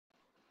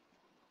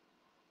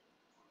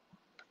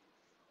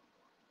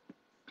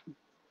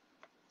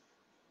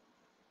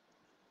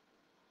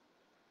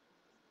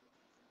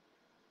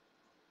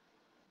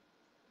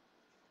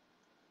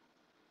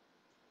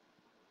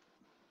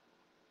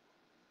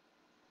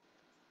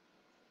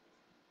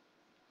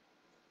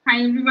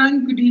Hi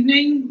everyone, good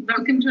evening.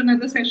 Welcome to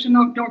another session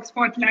of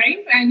DogSpot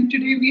Live. And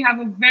today we have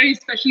a very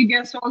special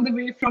guest all the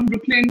way from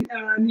Brooklyn,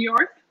 New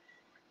York.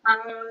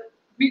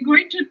 We're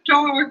going to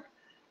talk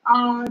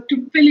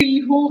to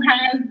Pilley, who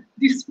has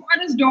the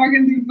smartest dog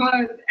in the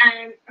world.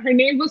 And her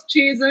name was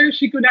Chaser.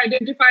 She could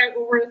identify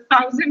over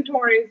 1,000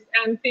 toys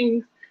and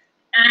things.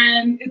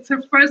 And it's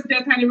her first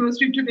death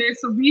anniversary today.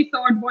 So we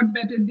thought what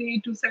better day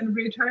to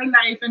celebrate her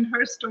life and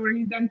her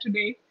story than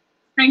today.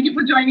 Thank you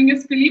for joining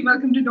us, Pilley.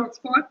 Welcome to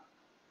DogSpot.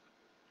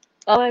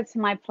 Oh, it's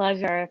my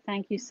pleasure.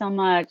 Thank you so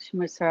much,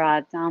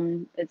 Musrat.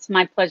 It's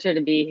my pleasure to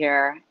be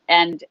here,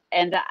 and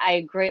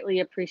I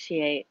greatly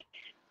appreciate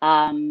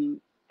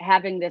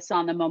having this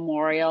on the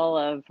memorial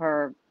of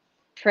her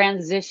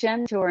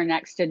transition to her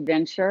next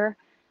adventure.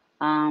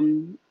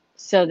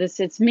 So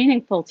it's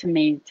meaningful to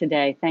me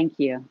today. Thank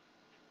you.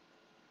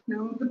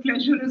 No, the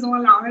pleasure is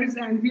all ours,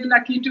 and we're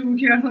lucky to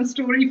hear her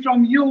story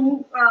from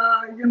you.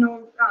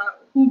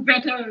 Who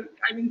better?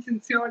 I mean,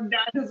 since your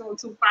dad has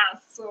also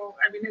passed, so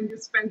I mean, and you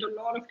spent a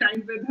lot of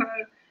time with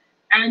her,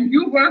 and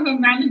you were her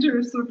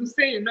manager, so to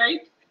say,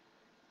 right?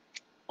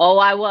 Oh,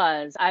 I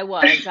was.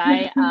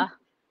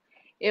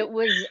 It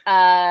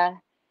was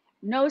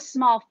no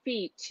small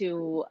feat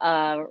to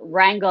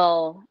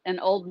wrangle an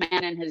old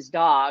man and his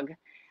dog,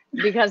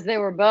 because they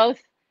were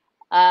both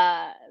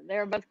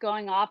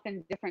going off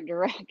in different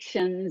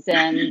directions,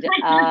 and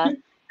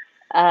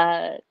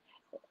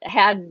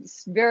had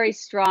very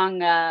strong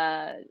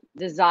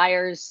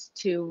desires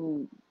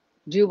to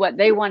do what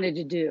they wanted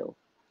to do.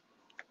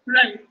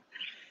 Right.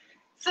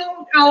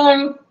 So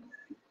tell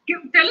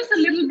us a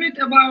little bit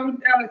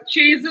about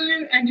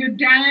Chaser and your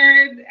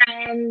dad,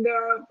 and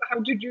how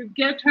did you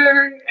get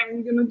her,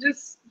 and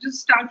just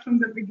start from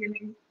the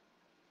beginning.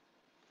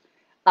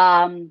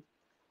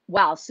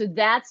 Wow, so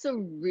that's a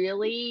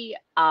really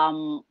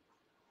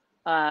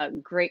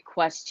great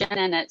question,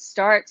 and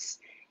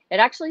it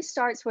actually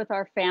starts with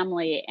our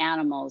family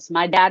animals.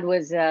 My dad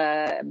was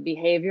a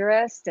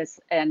behaviorist,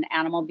 an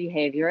animal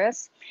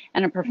behaviorist,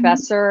 and a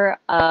professor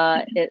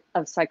of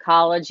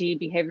psychology,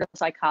 behavioral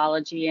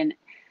psychology, and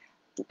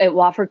at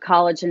Wofford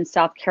College in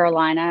South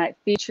Carolina,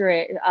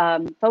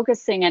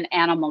 focusing on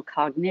animal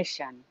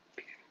cognition.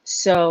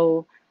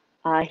 So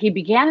he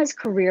began his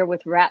career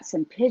with rats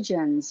and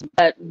pigeons,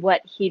 but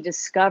what he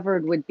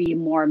discovered would be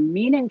more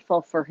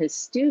meaningful for his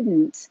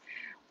students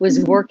was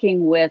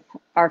working with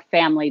our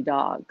family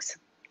dogs.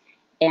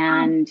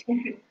 And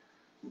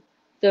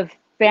the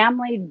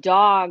family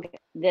dog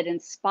that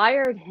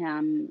inspired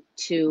him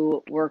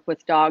to work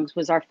with dogs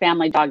was our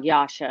family dog,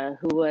 Yasha,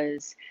 who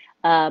was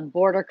a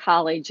Border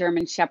Collie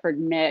German Shepherd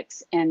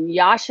mix. And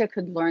Yasha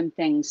could learn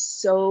things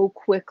so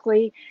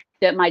quickly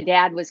that my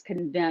dad was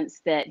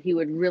convinced that he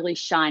would really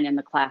shine in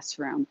the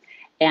classroom,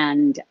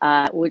 and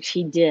which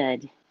he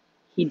did.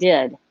 He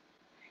did.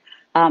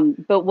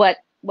 But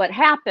what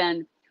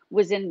happened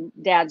was, in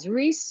Dad's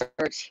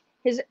research,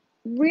 his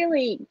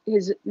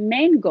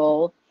main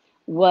goal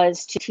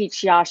was to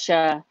teach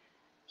Yasha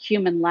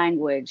human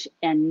language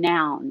and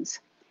nouns.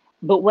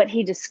 But what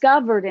he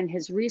discovered in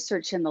his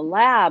research in the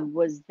lab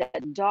was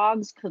that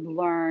dogs could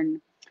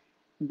learn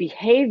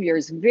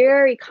behaviors,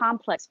 very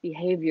complex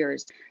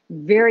behaviors,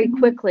 very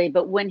quickly.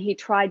 But when he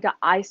tried to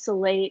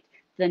isolate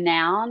the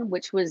noun,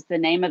 which was the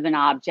name of an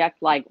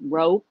object like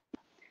rope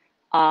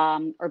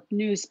or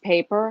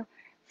newspaper,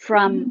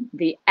 from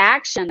the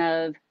action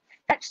of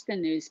fetch the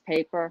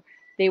newspaper,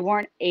 they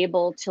weren't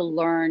able to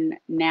learn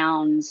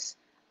nouns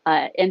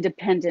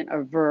independent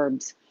of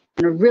verbs.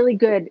 And a really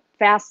good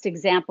fast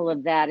example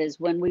of that is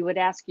when we would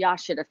ask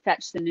Yasha to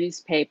fetch the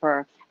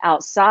newspaper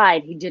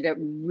outside, he did it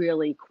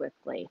really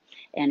quickly.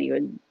 And he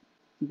would,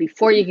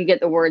 before you could get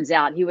the words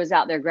out, he was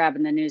out there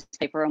grabbing the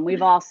newspaper. And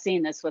we've all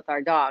seen this with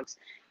our dogs.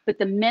 But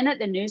the minute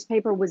the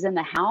newspaper was in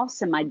the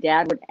house and my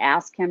dad would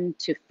ask him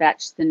to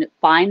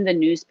find the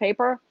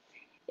newspaper,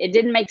 it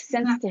didn't make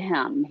sense to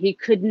him. He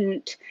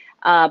couldn't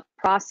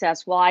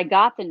process, well, I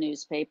got the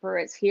newspaper,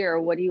 it's here,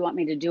 what do you want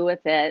me to do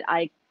with it?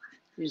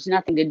 There's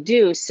nothing to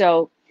do.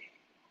 So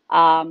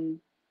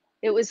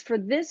it was for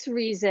this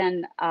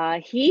reason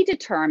he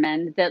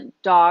determined that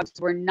dogs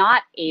were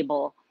not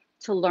able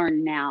to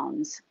learn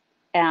nouns,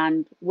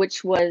 and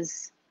which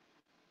was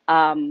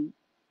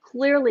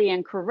clearly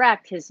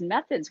incorrect. His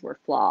methods were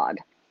flawed.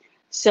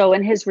 So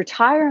in his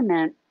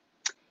retirement,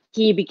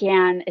 he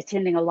began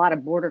attending a lot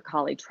of Border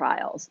Collie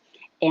trials,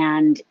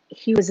 and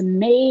he was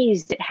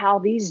amazed at how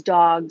these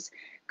dogs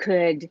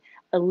could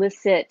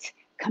elicit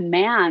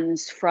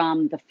commands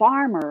from the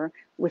farmer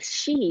with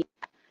sheep,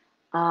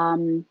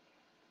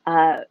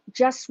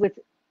 just with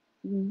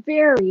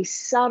very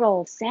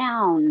subtle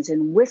sounds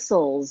and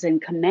whistles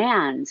and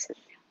commands.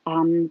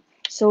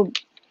 So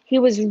he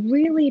was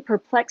really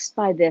perplexed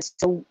by this.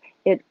 So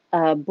at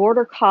a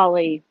Border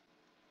Collie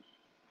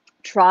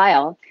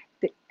trial,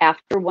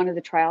 after one of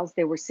the trials,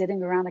 they were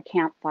sitting around a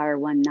campfire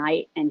one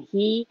night, and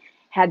he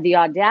had the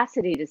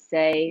audacity to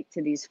say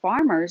to these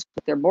farmers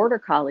with their Border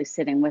Collie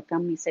sitting with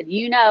them, he said,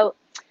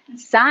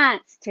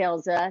 science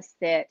tells us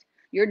that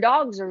your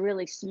dogs are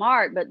really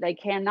smart, but they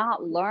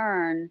cannot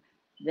learn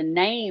the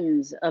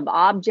names of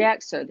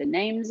objects or the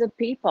names of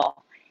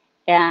people.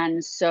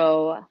 And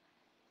so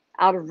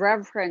out of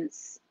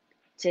reverence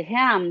to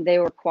him, they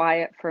were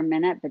quiet for a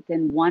minute, but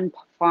then one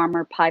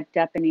farmer piped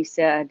up and he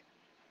said,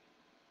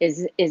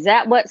 is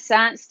that what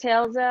science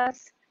tells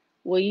us?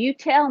 Will you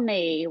tell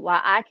me why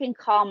I can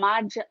call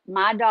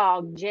my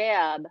dog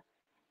Jeb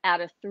out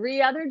of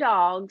 3 other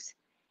dogs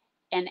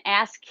and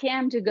ask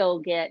him to go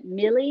get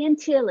Millie and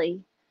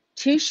Tilly,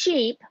 2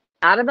 sheep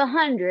out of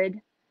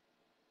 100,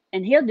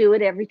 and he'll do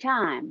it every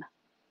time?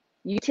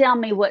 You tell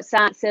me what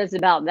science says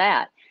about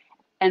that.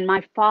 And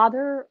my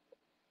father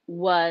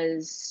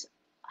was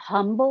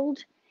humbled,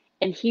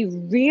 and he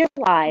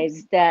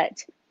realized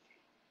that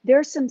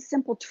there's some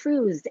simple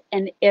truths,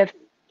 and if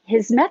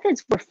his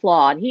methods were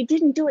flawed, he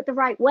didn't do it the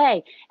right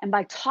way. And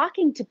by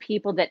talking to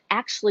people that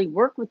actually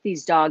work with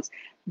these dogs,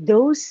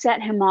 those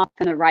set him off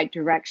in the right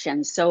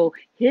direction. So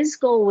his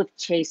goal with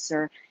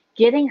Chaser,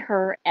 getting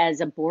her as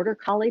a Border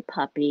Collie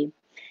puppy,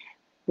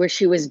 where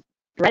she was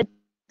bred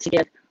to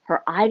give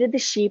her eye to the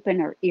sheep and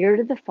her ear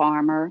to the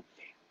farmer,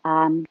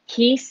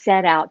 he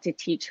set out to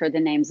teach her the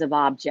names of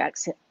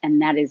objects,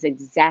 and that is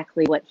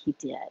exactly what he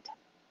did.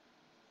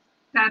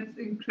 That's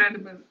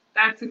incredible.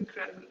 That's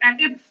incredible.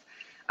 And it's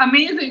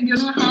amazing,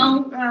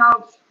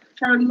 how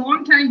for a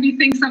long time we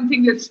think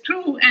something is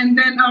true, and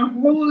then our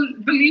whole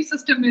belief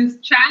system is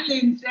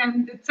challenged,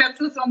 and it sets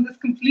us on this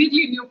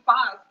completely new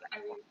path. I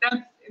mean,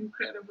 that's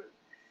incredible.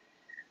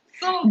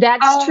 So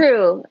that's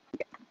true.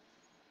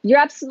 You're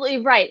absolutely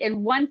right.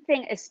 And one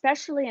thing,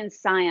 especially in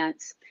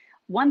science,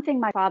 one thing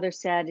my father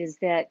said is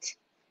that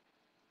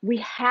we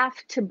have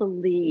to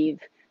believe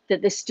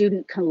that the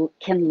student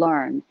can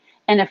learn.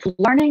 And if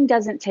learning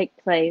doesn't take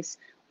place,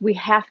 we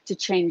have to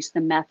change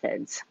the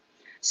methods.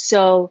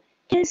 So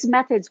his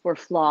methods were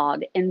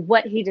flawed. And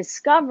what he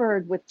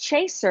discovered with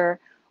Chaser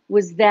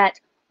was that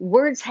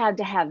words had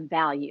to have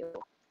value.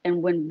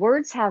 And when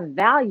words have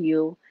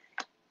value,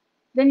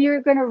 then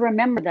you're going to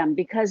remember them,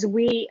 because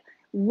we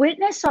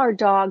witness our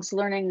dogs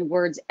learning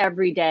words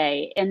every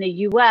day. In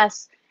the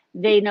US,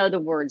 they know the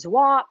words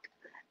walk,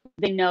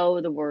 they know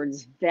the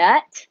words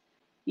vet,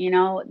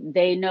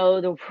 they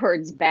know the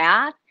words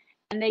bath,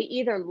 and they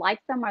either like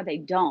them or they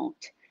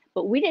don't.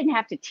 But we didn't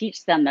have to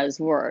teach them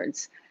those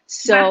words.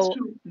 So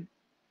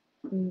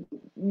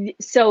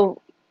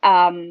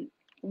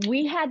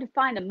we had to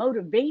find a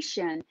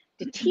motivation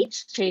to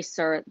teach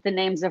Chaser the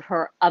names of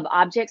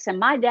objects. And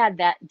my dad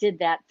did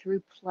that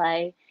through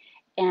play,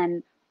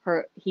 and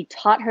he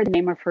taught her the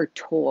name of her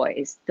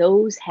toys.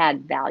 Those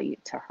had value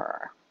to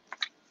her.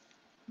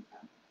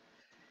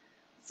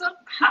 So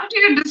how do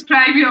you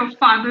describe your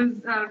father's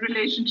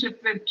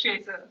relationship with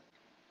Chaser?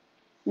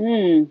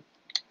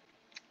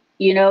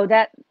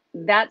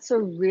 That's a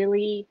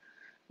really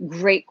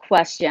great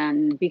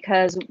question,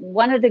 because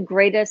one of the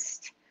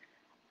greatest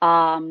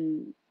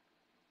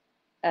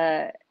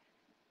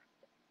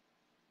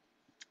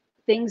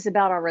things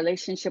about our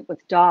relationship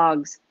with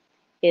dogs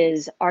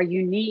is our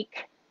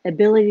unique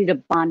ability to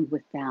bond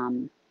with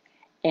them.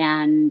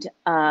 And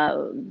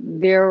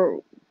their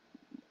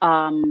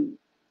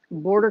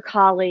Border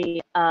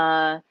Collie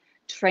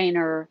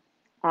trainer,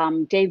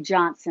 Dave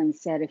Johnson,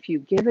 said, if you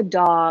give a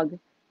dog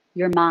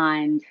your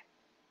mind,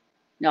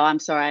 no, I'm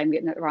sorry, I'm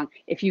getting it wrong.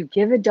 If you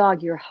give a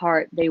dog your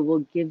heart, they will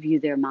give you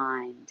their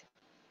mind.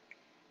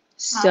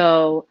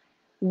 So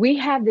we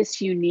have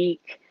this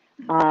unique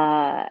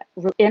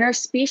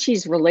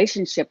interspecies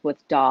relationship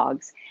with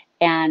dogs.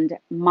 And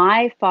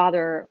my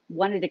father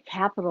wanted to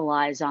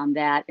capitalize on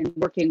that and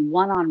working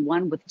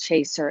one-on-one with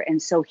Chaser.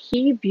 And so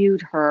he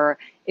viewed her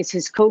as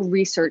his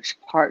co-research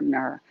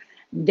partner.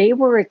 They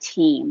were a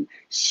team.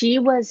 She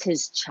was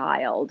his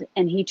child,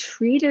 and he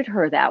treated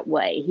her that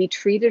way. He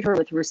treated her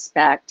with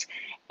respect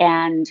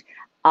and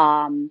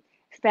found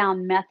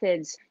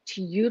methods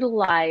to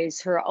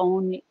utilize her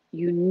own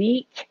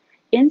unique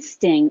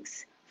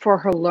instincts for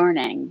her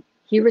learning.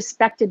 He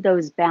respected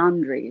those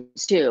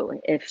boundaries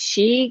too. If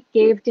she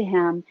gave to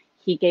him,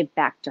 he gave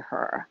back to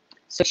her.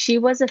 So she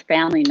was a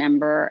family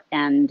member,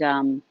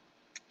 and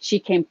she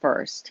came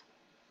first.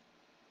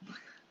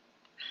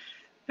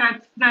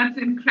 That's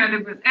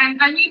incredible.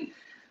 And I mean,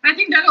 I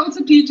think that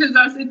also teaches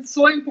us it's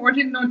so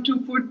important not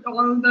to put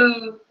all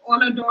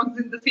our dogs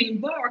in the same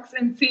box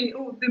and say,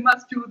 oh, they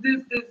must do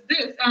this,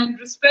 and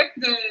respect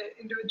their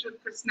individual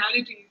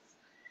personalities.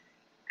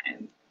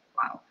 And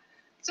wow.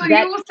 So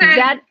you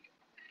said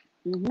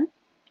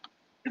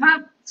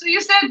so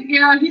you said,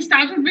 he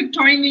started with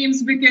toy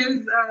names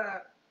because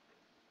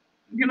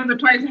the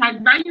toys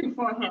had value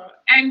for her,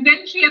 and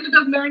then she ended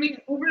up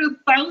learning over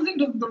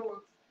 1,000 of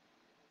those.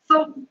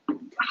 So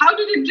how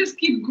did it just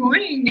keep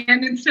going?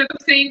 And instead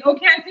of saying,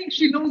 okay, I think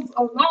she knows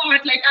a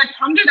lot, like at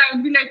 100, I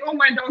would be like, oh,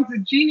 my dog's a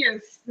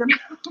genius. So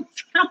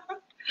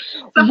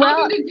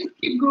how did it just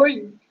keep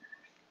going?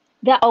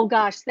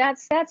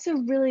 That's a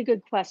really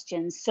good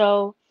question.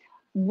 So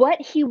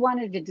what he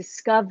wanted to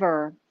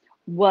discover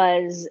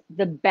was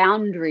the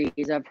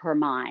boundaries of her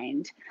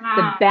mind,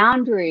 the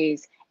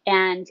boundaries.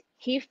 And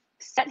he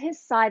set his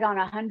sight on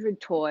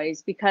 100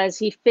 toys because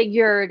he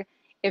figured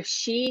if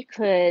she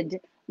could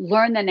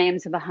learn the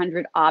names of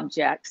 100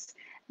 objects,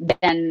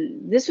 then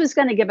this was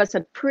going to give us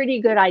a pretty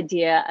good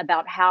idea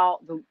about how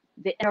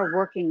the inner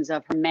workings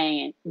of her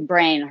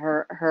brain,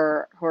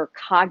 her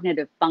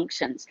cognitive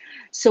functions.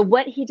 So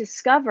what he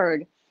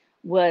discovered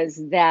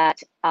was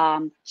that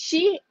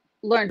she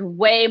learned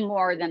way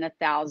more than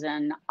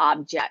 1,000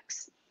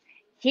 objects.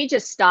 He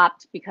just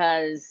stopped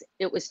because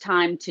it was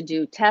time to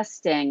do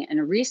testing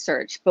and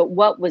research. But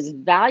what was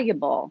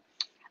valuable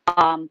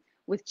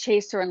with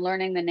Chaser and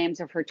learning the names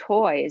of her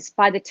toys,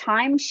 by the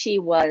time she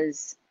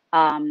was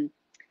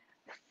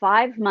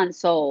 5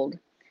 months old,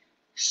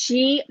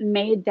 she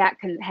had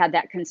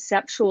that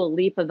conceptual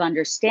leap of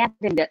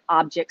understanding that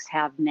objects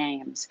have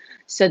names.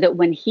 So that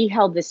when he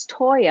held this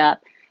toy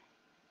up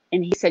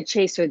and he said,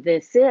 Chaser,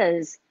 this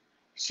is,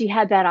 she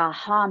had that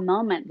aha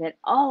moment that,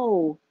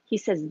 oh, he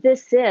says,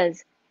 this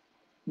is,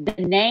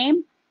 the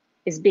name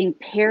is being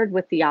paired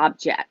with the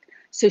object.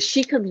 So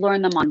she could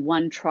learn them on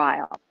one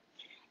trial.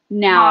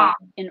 Now,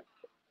 in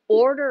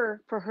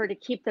order for her to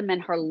keep them in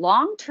her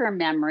long-term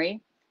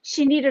memory,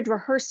 she needed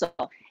rehearsal.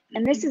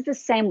 And this is the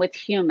same with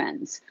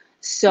humans.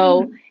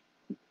 So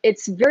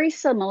it's very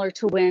similar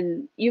to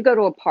when you go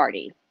to a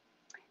party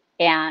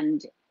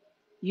and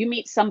you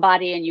meet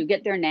somebody and you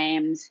get their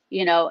names,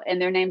 you know,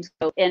 and their names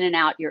go in and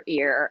out your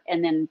ear.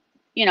 And then,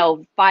 you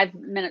know, 5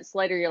 minutes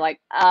later, you're like,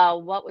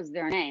 what was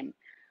their name?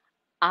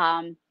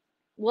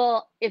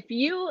 Well,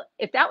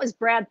 if that was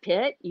Brad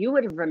Pitt, you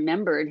would have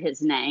remembered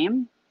his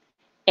name,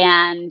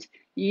 and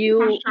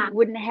you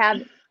wouldn't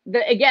have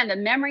the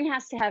memory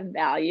has to have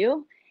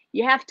value.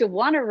 You have to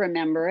want to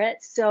remember it.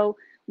 So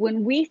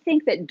when we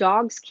think that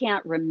dogs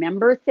can't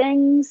remember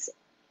things,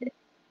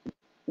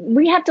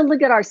 we have to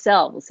look at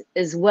ourselves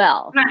as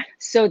well. Right.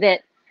 So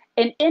that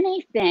in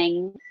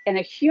anything in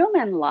a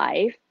human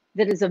life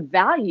that is of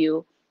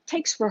value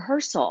takes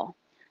rehearsal.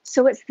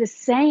 So it's the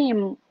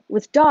same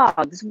with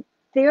dogs.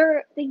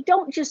 They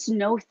don't just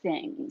know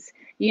things,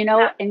 you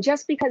know, and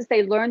just because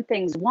they learn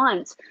things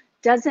once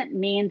doesn't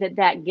mean that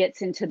that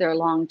gets into their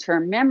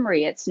long-term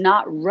memory. It's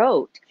not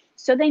rote.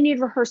 So they need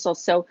rehearsal.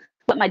 So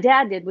what my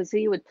dad did was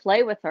he would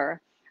play with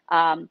her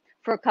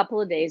for a couple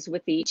of days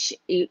with each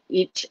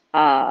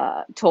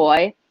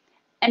toy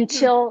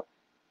until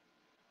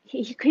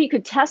he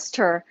could test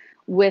her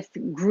with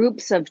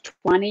groups of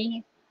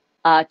 20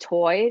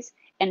 toys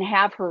and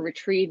have her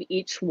retrieve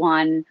each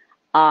one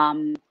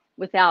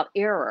without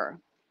error.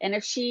 And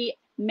if she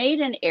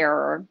made an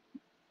error,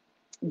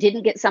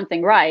 didn't get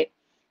something right,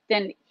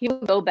 then he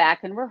would go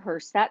back and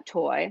rehearse that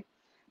toy.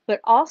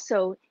 But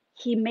also,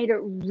 he made it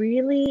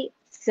really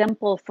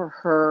simple for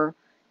her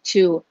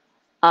to,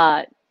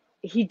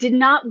 he did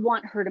not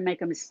want her to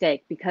make a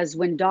mistake, because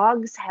when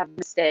dogs have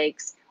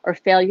mistakes or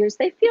failures,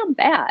 they feel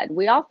bad.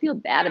 We all feel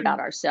bad about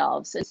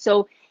ourselves. And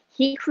so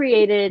he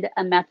created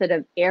a method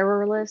of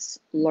errorless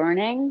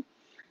learning,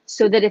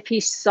 so that if he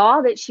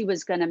saw that she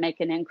was going to make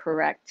an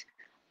incorrect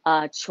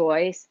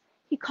choice,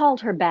 he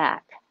called her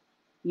back.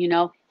 You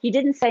know, he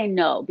didn't say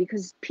no,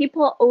 because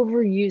people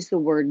overuse the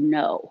word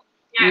no.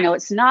 Yes. You know,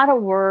 it's not a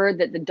word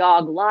that the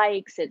dog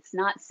likes. It's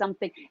not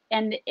something,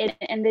 and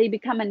they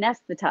become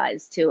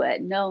anesthetized to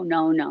it. No,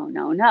 no, no,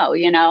 no, no.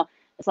 You know,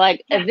 it's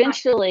like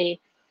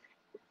eventually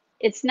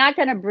it's not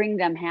going to bring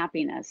them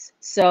happiness.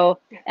 So,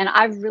 and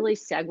I've really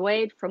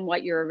segued from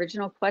what your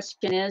original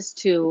question is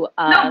to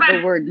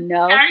the word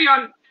no. Carry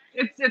on.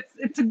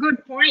 It's a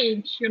good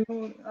point, you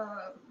know.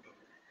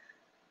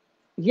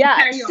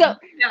 Yeah. So,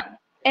 yeah.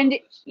 And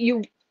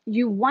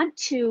you want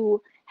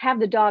to have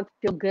the dog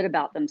feel good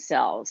about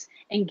themselves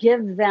and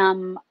give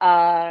them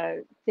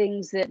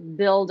things that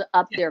build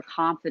up their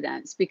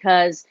confidence,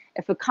 because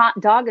if a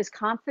dog is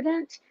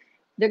confident,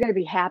 they're going to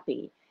be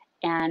happy.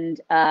 And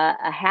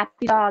a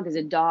happy dog is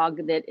a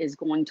dog that is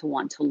going to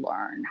want to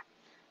learn.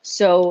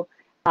 So,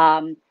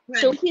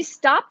 so he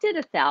stopped at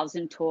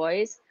 1,000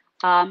 toys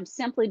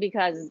simply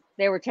because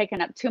they were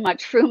taking up too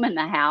much room in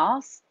the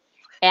house.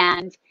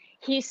 And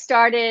he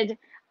started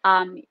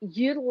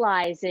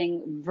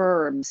utilizing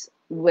verbs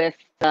with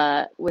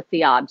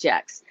the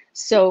objects.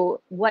 So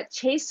what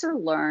Chaser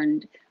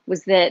learned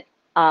was that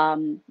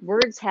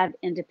words have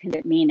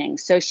independent meaning.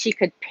 So she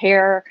could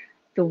pair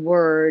the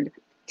word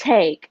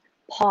take,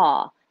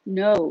 paw,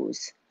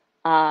 nose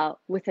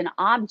with an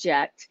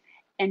object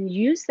and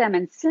use them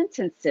in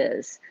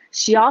sentences.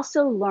 She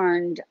also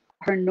learned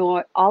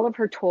all of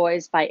her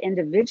toys by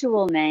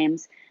individual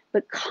names,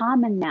 but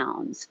common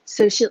nouns.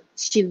 So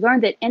she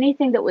learned that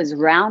anything that was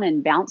round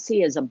and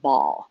bouncy is a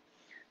ball.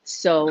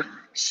 So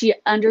she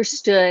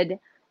understood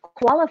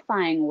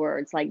qualifying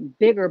words like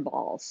bigger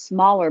ball,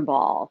 smaller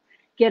ball,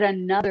 get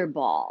another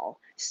ball.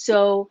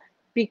 So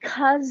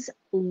because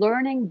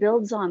learning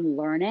builds on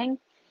learning,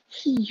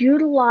 he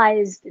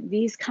utilized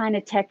these kind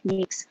of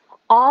techniques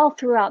all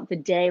throughout the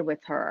day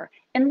with her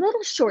in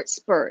little short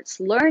spurts.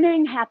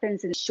 Learning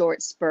happens in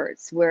short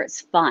spurts where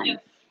it's fun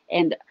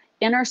and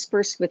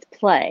interspersed with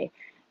play.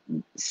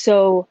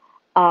 So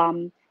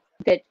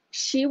that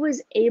she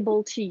was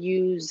able to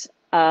use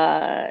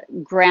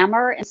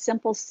grammar and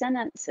simple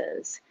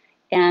sentences.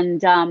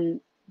 And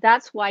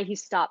that's why he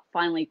stopped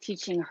finally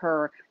teaching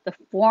her the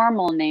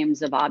formal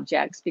names of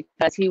objects,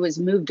 because he was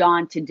moved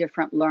on to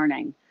different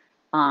learning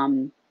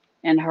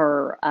in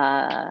her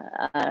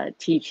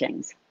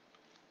teachings.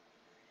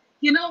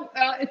 You know,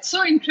 it's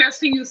so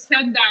interesting you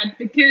said that,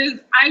 because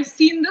I've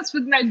seen this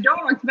with my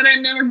dogs, but I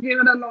never gave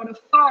it a lot of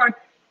thought.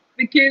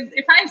 Because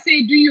if I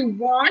say, do you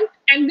want?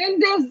 And then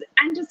there's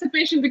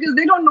anticipation, because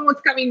they don't know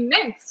what's coming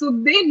next. So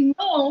they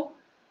know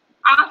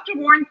after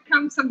want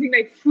comes something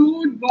like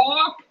food,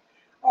 walk,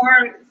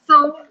 or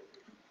so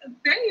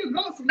there you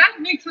go. So that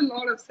makes a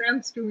lot of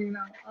sense to me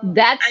now.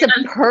 That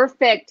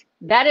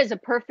is a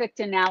perfect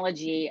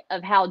analogy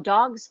of how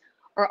dogs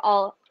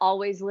are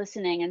always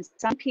listening. And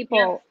some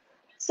people,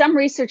 some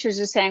researchers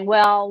are saying,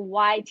 well,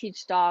 why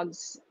teach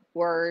dogs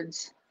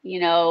words? You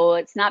know,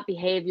 it's not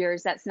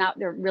behaviors. That's not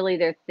really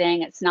their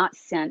thing. It's not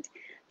scent.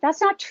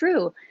 That's not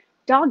true.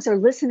 Dogs are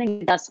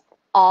listening to us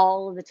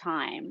all the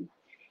time.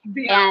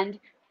 Yeah. And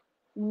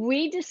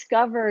we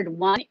discovered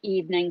one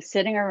evening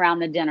sitting around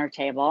the dinner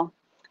table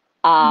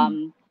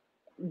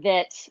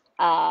that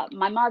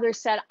my mother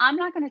said, I'm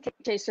not going to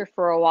take Chaser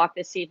for a walk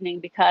this evening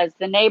because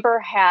the neighbor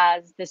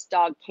has this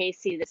dog,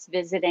 Casey, that's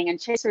visiting, and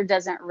Chaser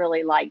doesn't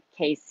really like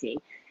Casey.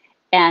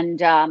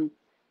 And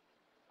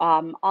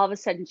all of a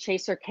sudden,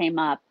 Chaser came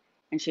up,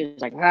 and she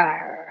was like,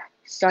 "Rawr,"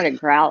 started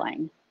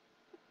growling.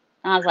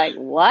 And I was like,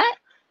 what?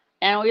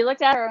 And we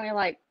looked at her, and we were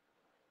like,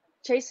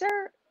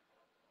 Chaser,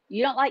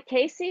 you don't like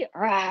Casey?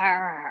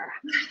 Rawr.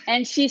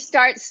 And she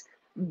starts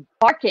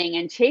barking,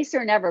 and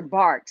Chaser never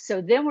barks.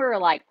 So then we were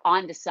like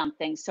onto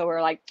something. So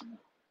we're like,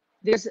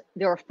 there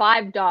were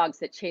 5 dogs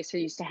that Chaser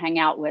used to hang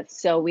out with.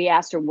 So we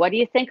asked her, what do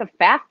you think of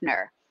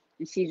Fafner?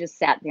 And she just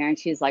sat there, and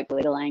she's like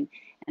wiggling.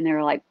 And they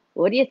were like,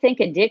 what do you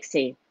think of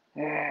Dixie?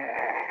 You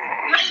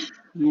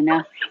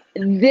know.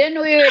 And then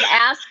we would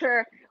ask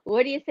her,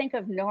 what do you think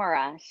of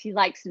Nora? She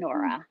likes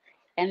Nora.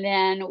 And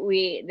then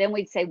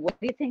we'd say, what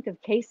do you think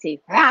of Casey?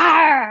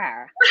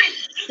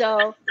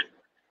 So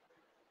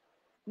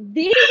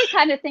these are the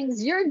kind of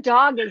things your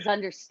dog is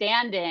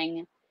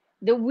understanding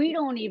that we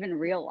don't even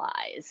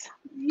realize.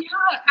 Yeah,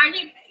 I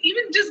mean,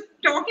 even just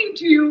talking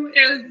to you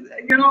is,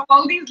 you know,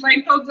 all these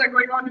light bulbs are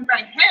going on in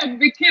my head,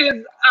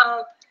 because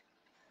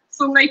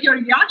so like your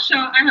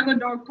Yasha, I have a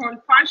dog called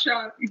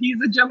Pasha. He's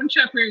a German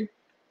Shepherd,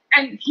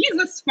 and he's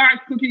a smart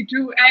cookie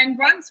too. And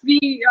once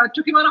we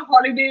took him on a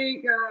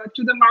holiday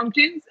to the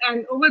mountains,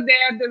 and over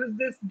there was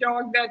this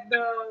dog that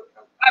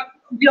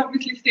we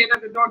obviously stayed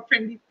at a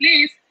dog-friendly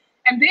place,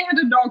 and they had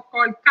a dog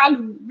called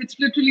Kalu, which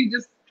literally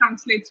just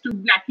translates to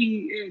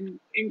Blackie in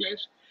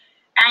English.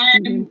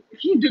 And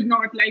he did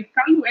not like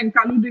Kalu, and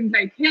Kalu didn't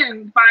like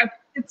him. But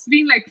it's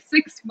been like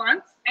 6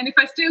 months, and if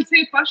I still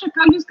say, Pasha,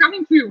 Kalu's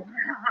coming for you.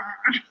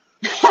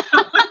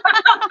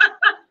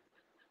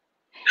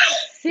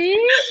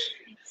 See?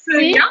 So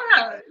yeah.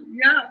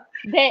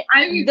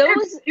 I mean,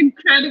 it's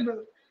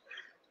incredible.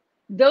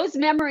 Those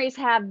memories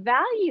have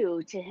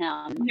value to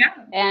him. Yeah.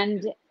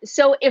 And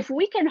so if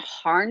we can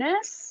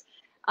harness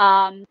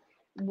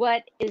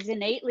what is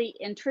innately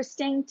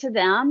interesting to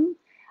them,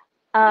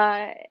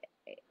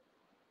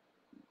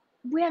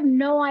 we have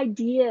no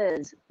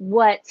ideas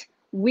what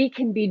we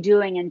can be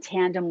doing in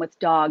tandem with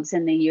dogs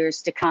in the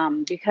years to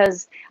come.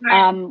 Because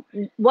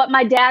what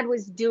my dad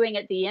was doing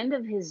at the end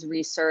of his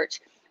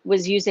research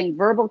was using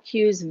verbal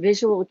cues,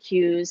 visual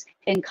cues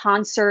in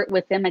concert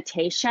with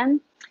imitation.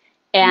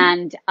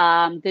 And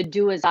the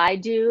do as I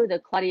do, the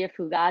Claudia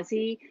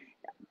Fugazi,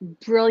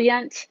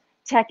 brilliant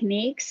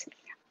techniques.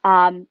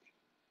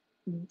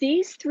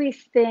 These 3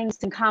 things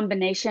in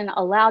combination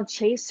allowed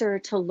Chaser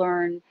to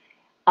learn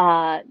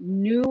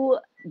new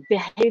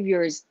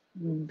behaviors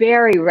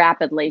very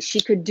rapidly.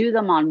 She could do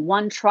them on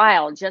one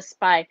trial just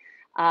by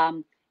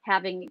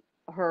having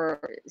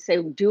her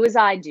say, do as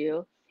I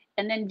do,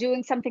 and then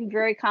doing something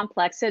very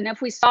complex. And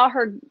if we saw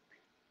her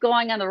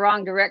going in the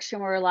wrong direction,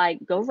 we're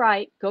like, go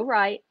right,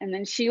 and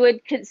then she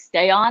would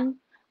stay on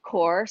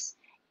course.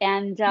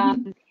 And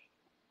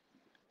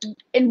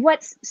and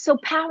what's so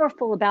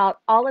powerful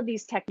about all of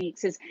these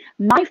techniques is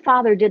my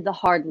father did the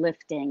hard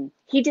lifting.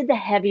 He did the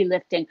heavy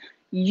lifting.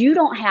 You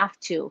don't have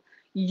to.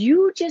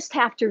 You just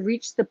have to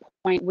reach the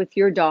point with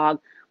your dog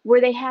where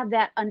they have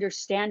that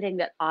understanding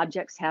that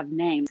objects have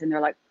names, and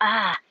they're like,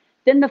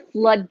 then the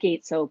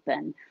floodgates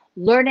open.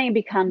 Learning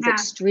becomes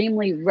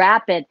extremely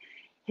rapid.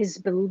 His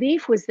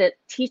belief was that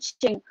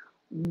teaching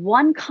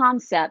one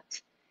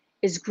concept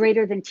is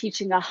greater than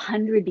teaching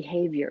 100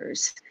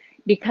 behaviors,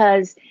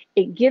 because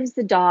it gives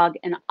the dog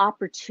an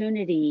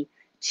opportunity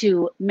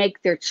to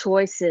make their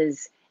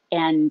choices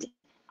and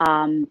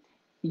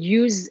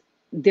use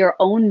their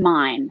own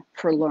mind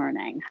for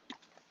learning.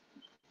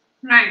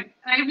 Right.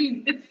 I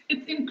mean,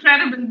 it's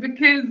incredible,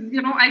 because,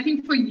 you know, I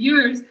think for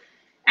years,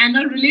 and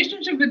our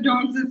relationship with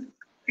dogs is,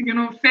 you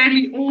know,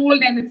 fairly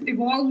old, and it's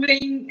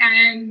evolving,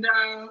 and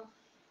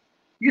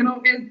you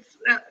know, it's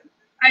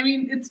I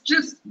mean, it's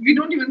just, we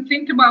don't even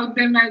think about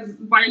them as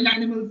wild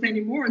animals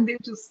anymore. They're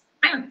just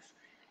pets.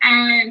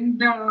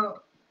 And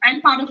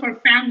I'm part of our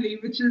family,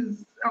 which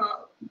is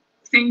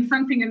saying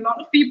something. A lot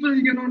of people,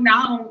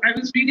 now I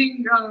was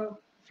reading a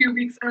few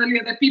weeks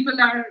earlier that people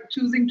are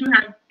choosing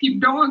to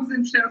keep dogs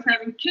instead of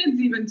having kids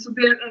even. So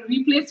they're a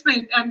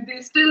replacement, and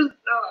they still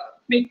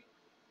make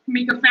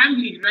a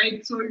family,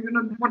 right? So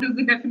what is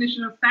the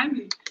definition of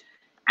family?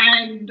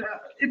 And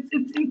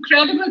it's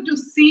incredible to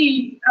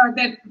see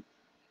that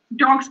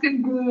dogs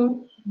can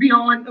go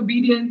beyond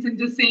obedience and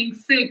just saying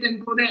sit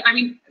and go there. I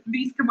mean,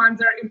 these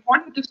commands are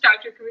important to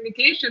start your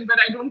communication, but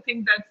I don't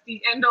think that's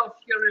the end of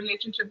your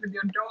relationship with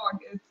your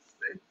dog. It's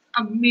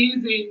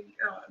amazing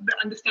the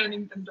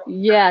understanding the dog.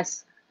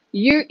 Yes,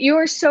 you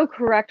are so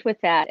correct with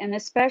that, and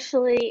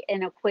especially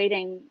in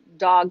equating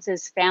dogs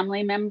as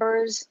family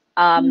members.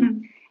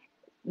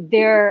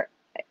 They're,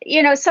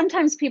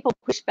 sometimes people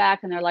push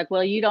back and they're like,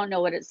 well, you don't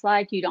know what it's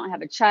like. You don't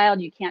have a child.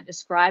 You can't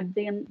describe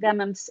them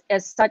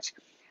as such.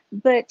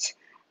 But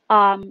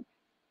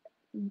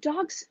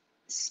dogs'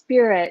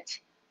 spirit,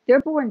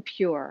 they're born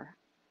pure.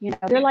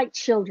 They're like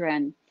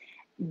children.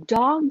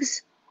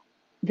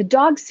 The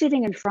dog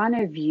sitting in front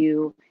of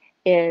you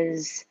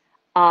is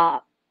a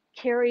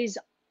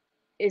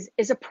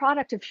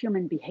product of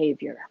human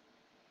behavior.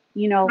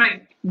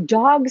 Right.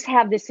 Dogs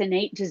have this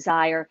innate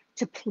desire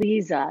to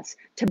please us,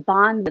 to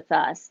bond with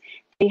us.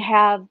 They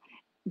have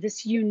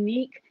this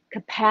unique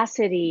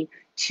capacity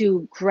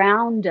to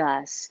ground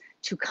us,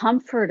 to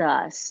comfort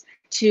us,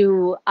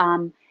 to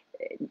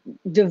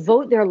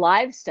devote their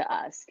lives to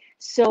us.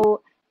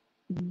 So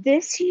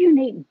this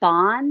unique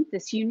bond,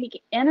 this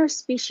unique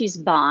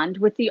interspecies bond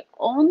with the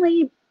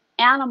only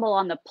animal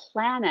on the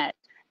planet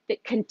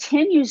that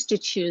continues to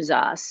choose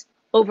us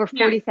over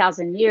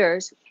 40,000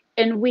 years.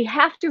 And we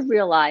have to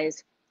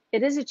realize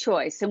it is a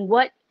choice. And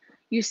what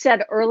you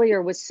said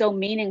earlier was so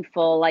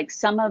meaningful, like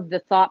some of the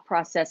thought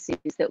processes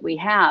that we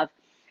have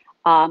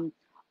are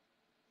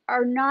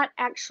not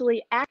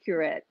actually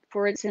accurate.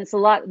 For instance,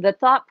 the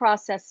thought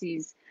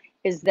processes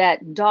is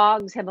that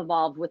dogs have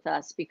evolved with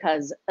us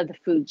because of the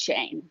food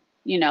chain,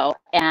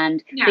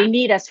 and they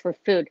need us for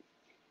food.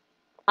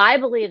 I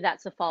believe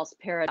that's a false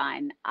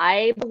paradigm.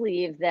 I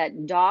believe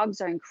that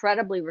dogs are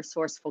incredibly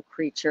resourceful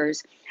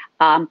creatures,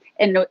 and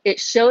it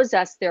shows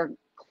us they're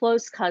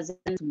close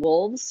cousins,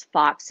 wolves,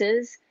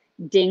 foxes,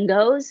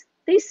 dingoes.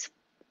 These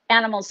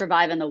animals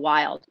survive in the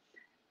wild.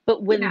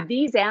 But when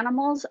these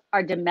animals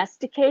are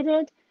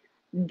domesticated,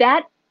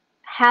 that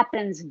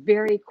happens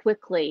very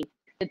quickly,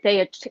 that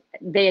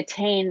they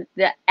attain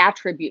the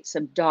attributes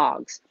of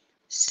dogs.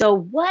 So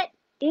what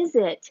is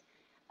it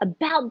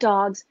about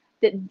dogs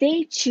that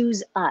they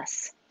choose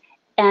us?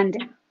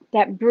 And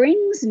that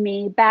brings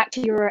me back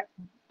to your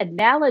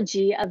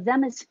analogy of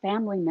them as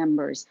family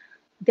members.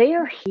 They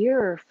are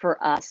here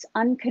for us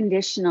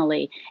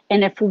unconditionally.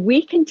 And if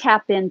we can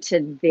tap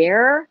into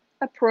their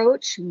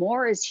approach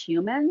more as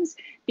humans,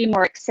 be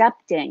more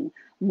accepting,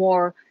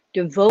 more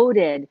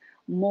devoted,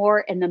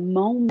 more in the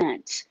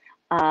moment,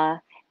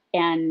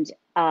 and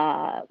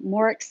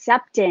more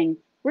accepting,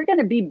 we're going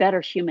to be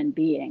better human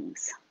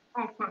beings.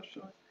 Oh, for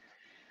sure.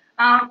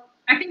 I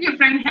think your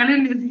friend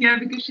Helen is here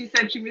because she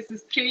said she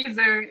misses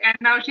Chaser, and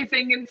now she's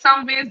saying in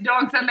some ways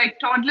dogs are like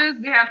toddlers.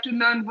 They have to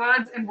learn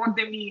words and what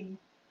they mean.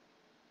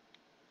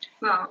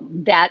 So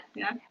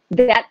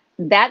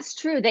that's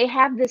true. They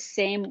have the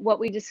same. What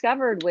we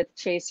discovered with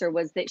Chaser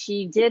was that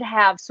she did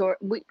have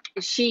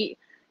she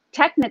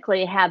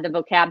technically had the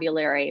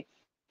vocabulary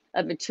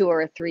of a 2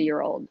 or a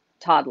 3-year-old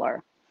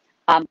toddler.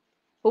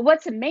 But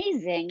what's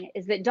amazing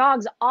is that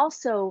dogs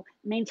also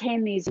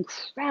maintain these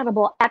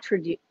incredible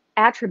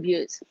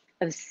attributes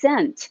of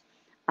scent.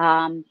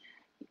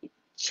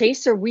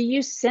 Chaser, we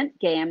used scent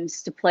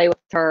games to play with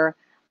her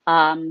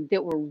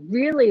that were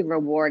really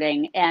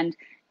rewarding. And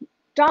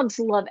dogs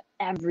love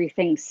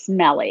everything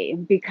smelly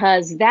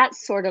because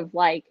that's sort of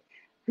like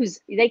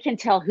they can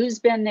tell who's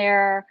been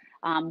there,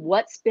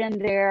 what's been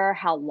there,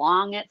 how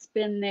long it's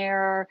been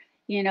there,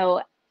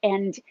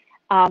 and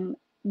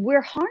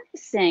we're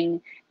harnessing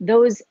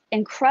those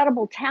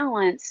incredible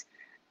talents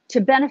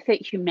to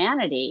benefit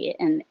humanity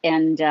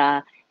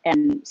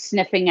and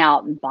sniffing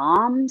out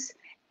bombs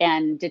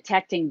and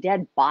detecting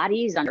dead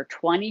bodies under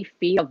 20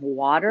 feet of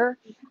water.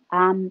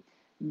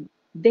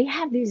 They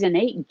have these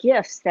innate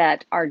gifts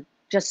that are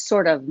just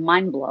sort of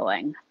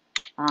mind-blowing.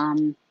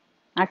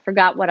 I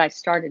forgot what I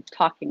started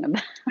talking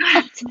about.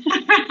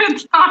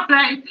 It's all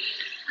right.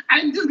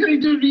 I'm just going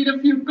to read a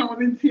few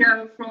comments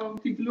here from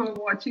people who are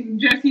watching.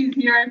 Jessie's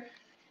here,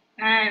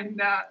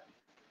 and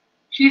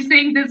she's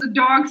saying there's a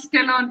dog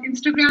still on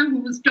Instagram who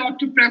was taught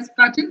to press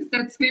buttons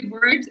that say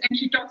words, and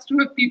she talks to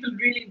her people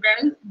really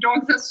well.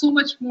 Dogs are so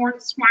much more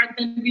smart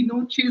than we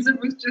know. Chaser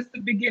was just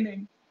the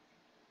beginning.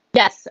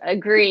 Yes,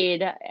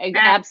 agreed.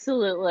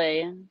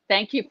 Absolutely.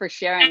 Thank you for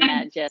sharing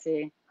that,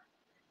 Jessie.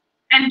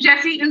 And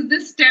Jessie, is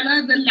this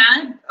Stella the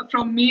lab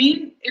from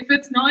Maine? If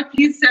it's not,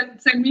 please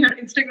send me her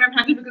Instagram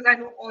handle because I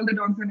know all the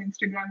dogs on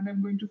Instagram and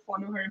I'm going to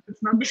follow her if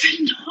it's not the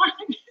same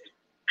dog.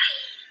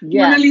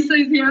 Yes. Mona Lisa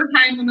is here.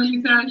 Hi, Mona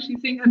Lisa. She's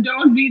saying a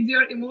dog reads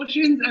your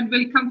emotions and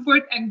will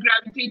comfort and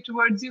gravitate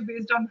towards you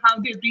based on how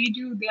they read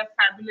you. They are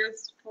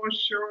fabulous for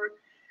sure.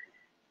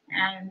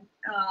 And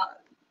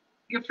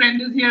your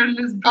friend is here,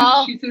 Liz Brooks.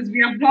 Oh, She says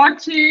we are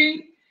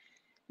watching.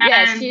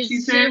 yeah, And she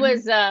said,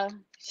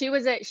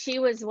 she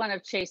was one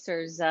of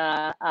Chaser's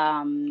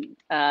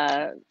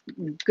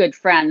good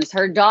friends.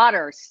 Her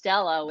daughter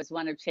Stella was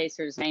one of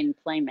Chaser's main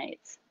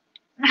playmates.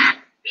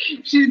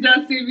 she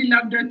does say we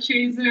loved our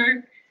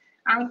Chaser.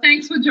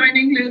 Thanks for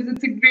joining, Liz.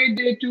 It's a great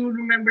day to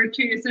remember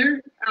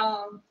Chaser.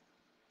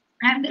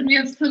 And then we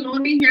have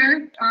Saloni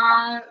here.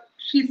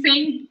 She's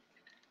saying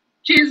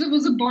Chaser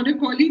was a border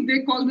collie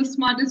they call the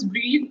smartest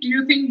breed. Do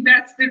you think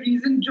that's the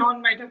reason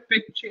John might have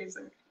picked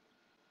Chaser?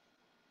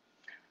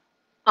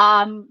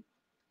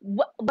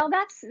 Well,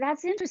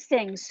 that's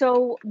interesting.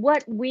 So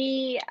what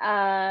we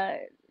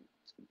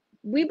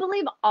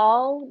believe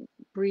all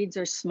breeds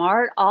are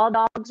smart, all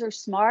dogs are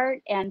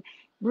smart, and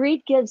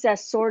breed gives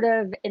us sort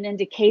of an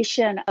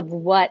indication of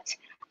what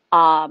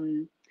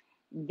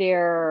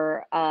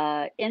their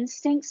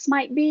instincts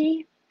might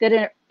be that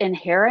are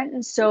inherent.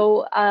 And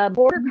so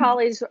border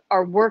collies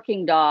are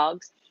working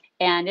dogs,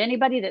 and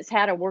anybody that's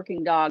had a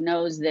working dog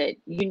knows that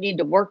you need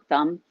to work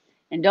them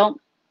and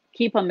don't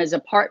keep them as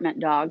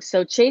apartment dogs.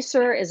 So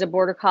Chaser is a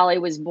border collie,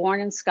 was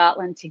born in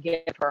Scotland to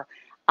give her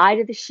eye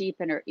to the sheep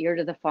and her ear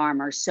to the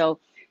farmer. So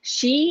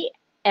she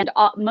and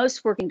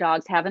most working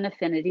dogs have an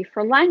affinity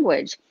for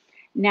language.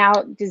 Now,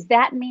 does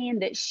that mean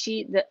that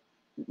the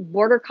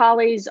border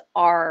collies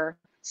are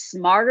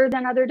smarter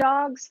than other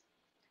dogs?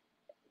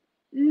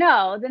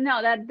 No,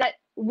 that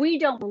we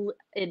don't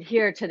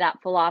adhere to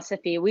that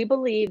philosophy. We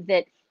believe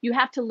that you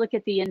have to look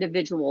at the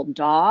individual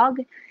dog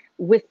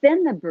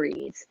within the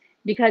breeds,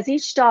 because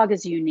each dog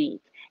is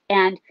unique,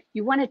 and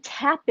you want to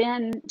tap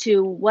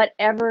into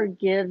whatever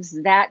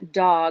gives that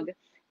dog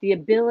the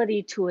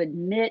ability to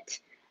admit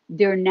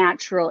their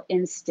natural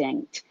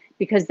instinct,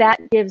 because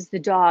that gives the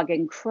dog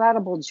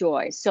incredible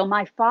joy. So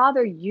my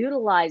father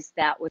utilized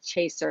that with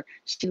Chaser.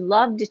 She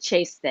loved to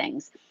chase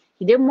things.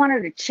 He didn't want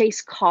her to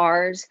chase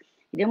cars.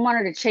 He didn't want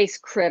her to chase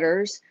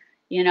critters,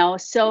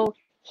 so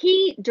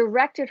he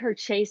directed her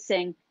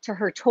chasing to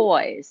her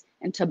toys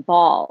and to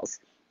balls.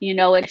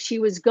 If she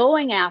was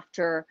going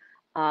after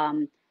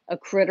a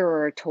critter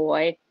or a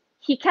toy,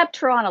 he kept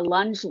her on a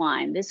lunge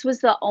line. This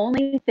was the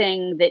only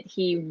thing that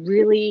he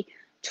really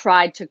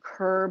tried to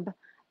curb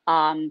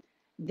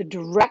the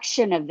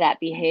direction of that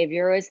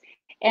behavior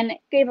and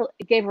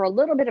it gave her a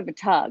little bit of a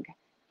tug,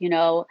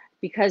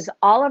 because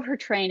all of her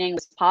training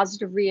was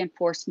positive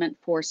reinforcement,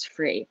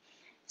 force-free.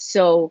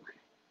 So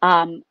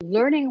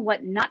learning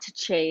what not to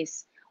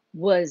chase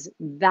was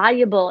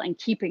valuable in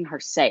keeping her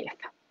safe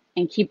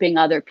and keeping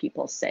other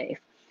people safe.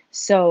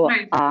 So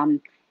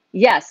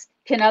yes,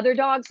 can other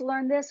dogs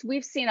learn this?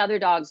 We've seen other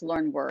dogs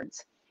learn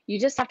words. You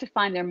just have to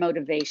find their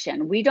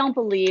motivation. We don't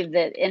believe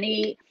that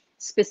any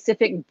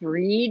specific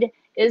breed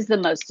is the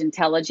most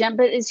intelligent,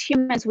 but as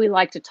humans, we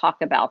like to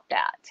talk about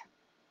that.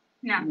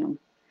 Yeah.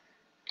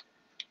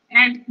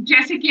 And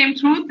Jessie came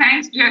through.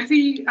 Thanks,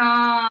 Jessie.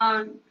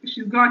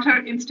 She's got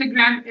her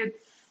Instagram. It's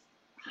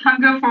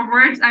Hunger for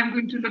Words. I'm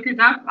going to look it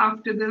up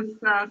after this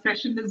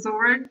session is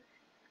over.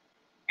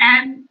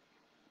 And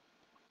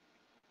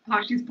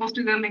she's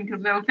posted a link as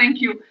well. Thank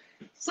you.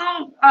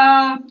 So,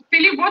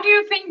 Pilley, what do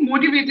you think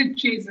motivated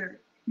Chaser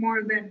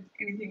more than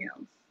anything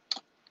else?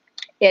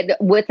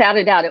 Without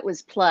a doubt, it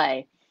was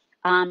play.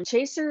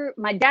 Chaser,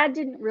 my dad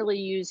didn't really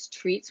use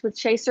treats with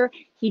Chaser.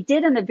 He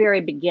did in the very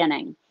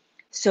beginning.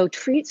 So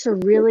treats are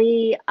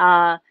really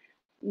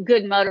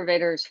good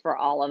motivators for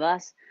all of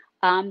us.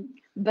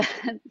 But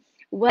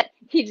what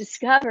he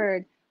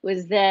discovered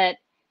was that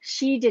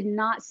she did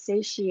not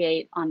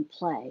satiate on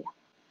play.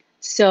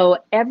 So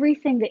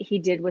everything that he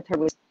did with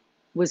her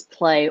was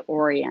play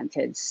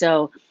oriented.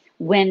 So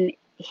when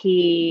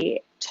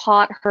he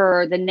taught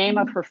her the name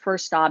of her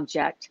first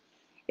object,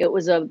 it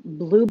was a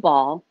blue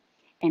ball,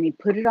 and he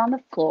put it on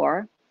the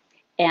floor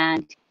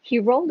and he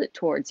rolled it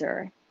towards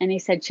her. And he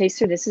said,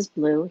 Chaser, this is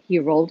blue. He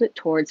rolled it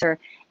towards her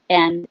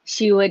and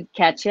she would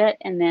catch it,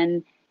 and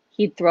then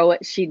he'd throw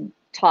it, she'd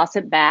toss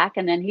it back,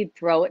 and then he'd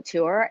throw it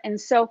to her. And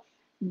so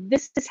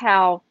this is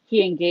how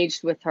he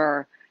engaged with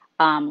her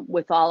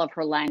with all of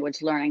her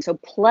language learning. So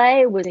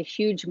play was a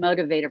huge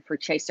motivator for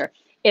Chaser.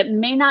 It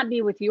may not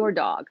be with your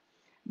dog,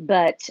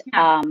 but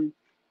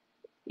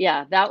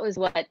yeah, that was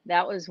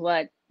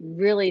what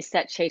really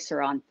set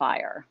Chaser on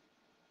fire.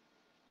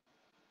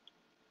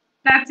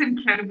 That's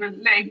incredible.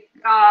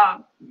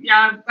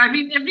 Yeah, I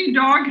mean, every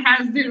dog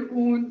has their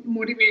own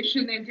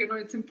motivation, and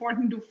it's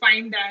important to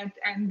find that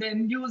and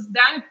then use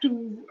that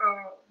to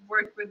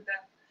work with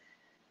them.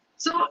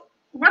 So,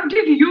 what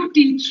did you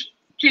teach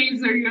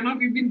Chaser?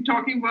 We've been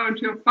talking about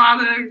your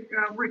father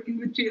working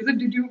with Chaser.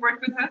 Did you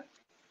work with her?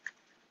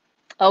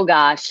 Oh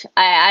gosh,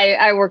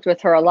 I worked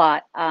with her a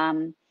lot.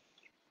 I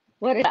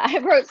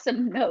wrote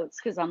some notes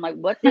because I'm like,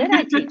 what did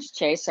I teach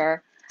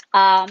Chaser?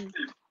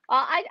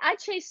 I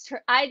chased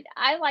her. I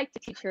like to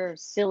teach her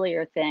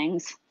sillier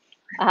things.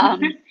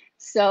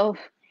 So,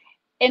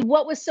 and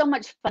what was so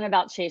much fun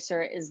about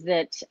Chaser is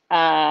that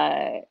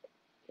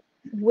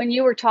when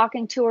you were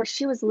talking to her,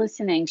 she was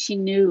listening. She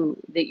knew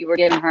that you were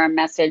giving her a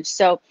message.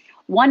 So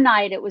one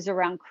night, it was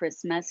around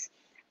Christmas.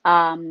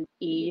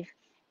 Eve,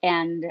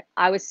 and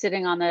I was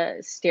sitting on the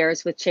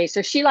stairs with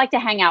Chaser. She liked to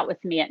hang out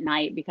with me at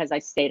night because I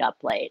stayed up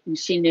late, and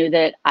she knew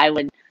that I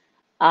would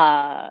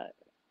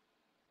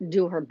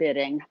do her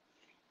bidding.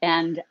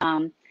 And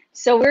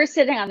so we were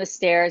sitting on the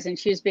stairs, and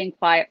she was being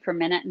quiet for a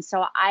minute. And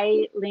so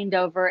I leaned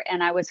over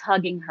and I was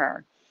hugging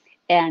her.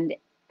 And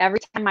every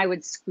time I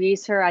would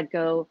squeeze her, I'd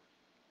go,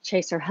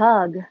 Chaser,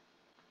 hug,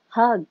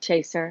 hug,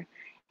 Chaser.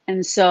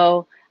 And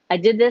so I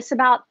did this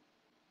about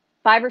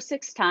 5 or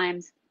 6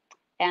 times.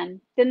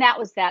 And then that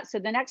was that. So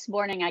the next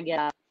morning I get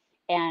up,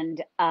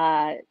 and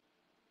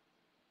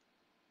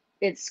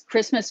it's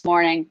Christmas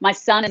morning. My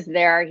son is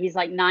there. He's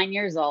like 9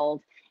 years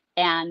old.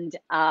 And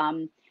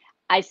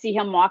I see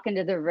him walk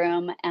into the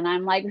room, and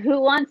I'm like,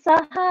 who wants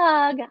a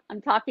hug?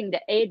 I'm talking to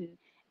Aiden,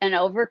 and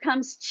over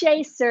comes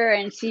Chaser,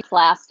 and she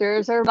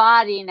plasters her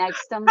body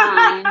next to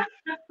mine.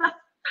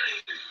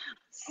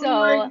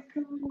 So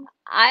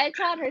I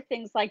taught her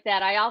things like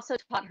that. I also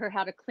taught her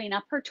how to clean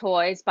up her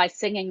toys by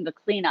singing the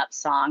cleanup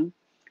song.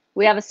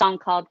 We have a song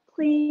called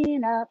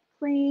Clean Up,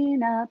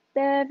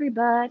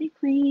 Everybody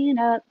Clean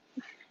Up.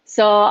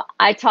 So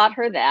I taught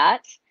her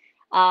that.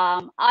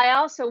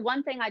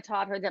 One thing I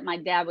taught her that my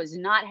dad was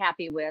not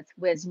happy with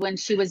was when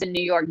she was in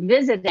New York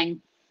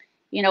visiting,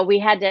 you know, we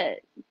had to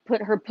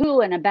put her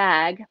poo in a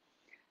bag.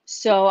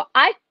 So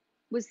I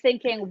was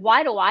thinking,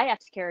 why do I have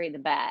to carry the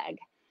bag?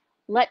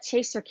 Let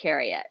Chaser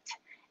carry it.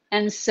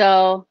 And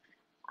so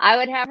I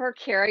would have her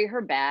carry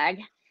her bag.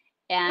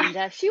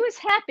 And she was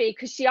happy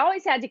because she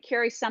always had to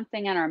carry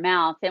something in her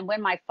mouth. And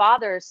when my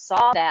father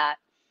saw that,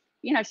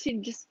 you know,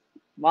 she'd just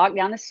walk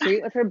down the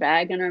street with her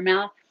bag in her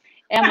mouth.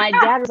 And my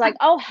dad was like,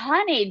 oh,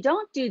 honey,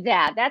 don't do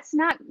that. That's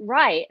not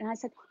right. And I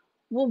said,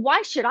 well,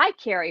 why should I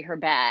carry her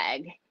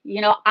bag? You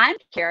know, I'm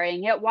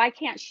carrying it. Why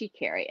can't she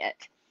carry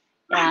it?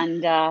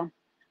 And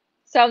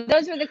so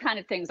those were the kind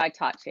of things I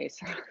taught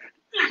Chaser.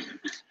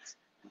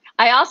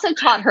 I also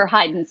taught her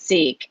hide and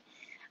seek,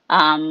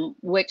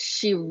 which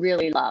she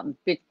really loved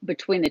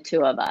between the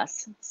two of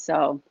us.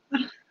 So,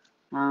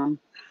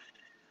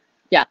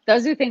 yeah,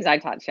 those are things I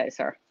taught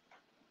Chaser.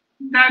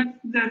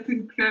 That's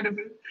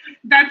incredible.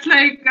 That's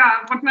like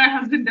what my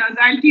husband does.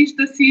 I'll teach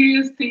the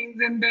serious things,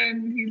 and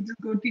then he'll just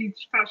go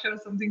teach Pasha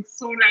something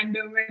so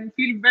random and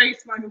feel very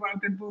smart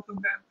about it, both of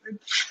them.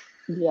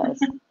 Yes.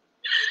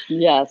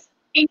 Yes.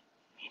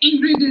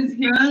 Ingrid is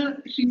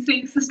here. She's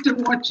saying, sister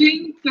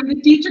watching. Can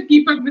the teacher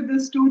keep up with the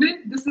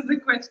student? This is a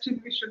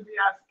question we should be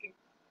asking.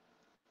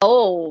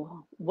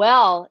 Oh,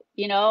 well,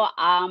 you know,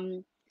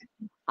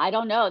 I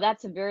don't know.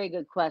 That's a very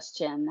good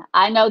question.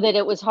 I know that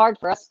it was hard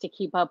for us to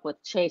keep up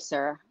with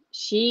Chaser.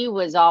 She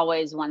was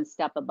always one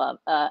step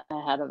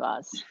ahead of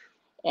us,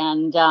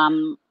 and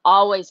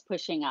always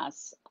pushing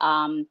us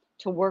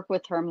to work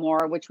with her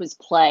more, which was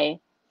play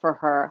for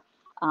her.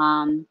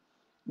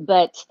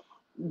 But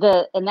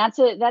that's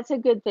a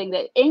good thing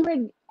that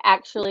Ingrid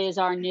actually is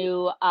our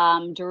new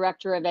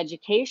director of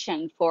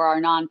education for our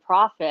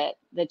nonprofit,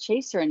 the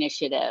Chaser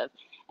Initiative.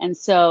 And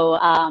so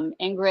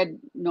Ingrid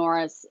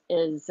Norris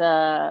is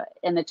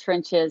in the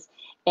trenches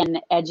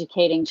in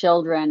educating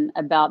children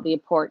about the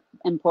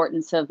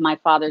importance of my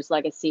father's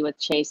legacy with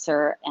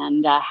Chaser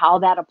and how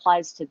that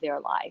applies to their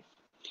life.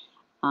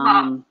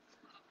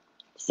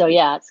 So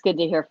yeah, it's good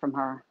to hear from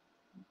her.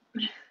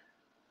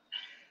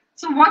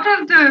 So what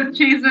is the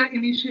Chaser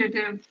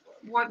Initiative?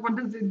 What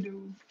does it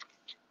do?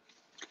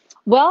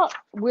 Well,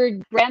 we're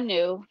brand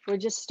new. We're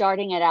just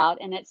starting it out,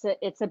 and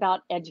it's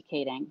about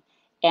educating.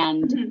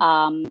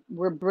 And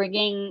we're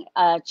bringing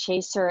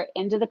Chaser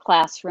into the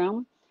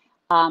classroom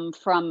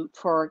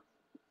for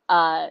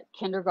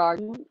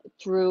kindergarten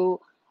through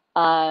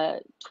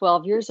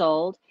 12 years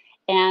old.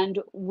 And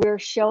we're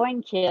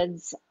showing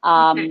kids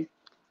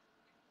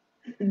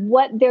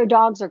what their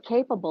dogs are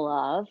capable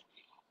of.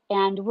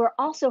 And we're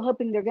also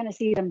hoping they're going to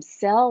see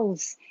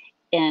themselves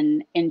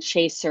in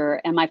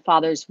Chaser and my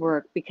father's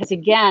work. Because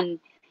again,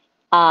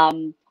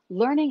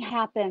 learning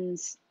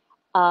happens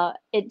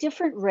at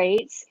different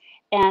rates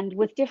and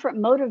with different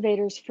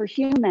motivators for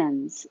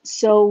humans.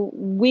 So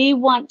we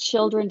want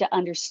children to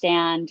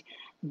understand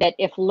that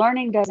if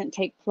learning doesn't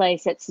take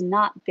place, it's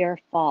not their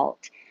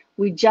fault.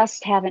 We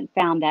just haven't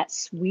found that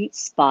sweet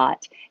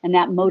spot and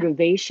that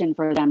motivation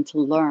for them to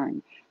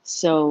learn.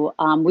 So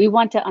we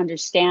want to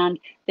understand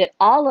that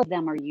all of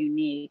them are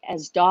unique,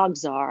 as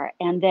dogs are,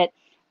 and that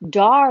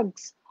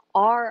dogs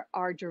are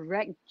our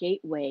direct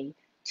gateway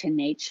to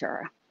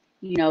nature,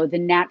 you know, the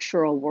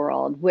natural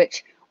world,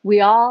 which we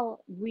all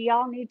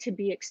need to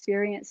be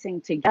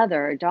experiencing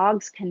together.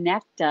 Dogs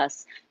connect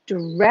us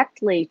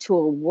directly to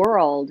a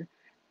world,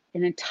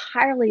 an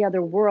entirely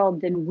other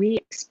world than we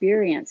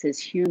experience as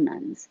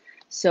humans.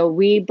 So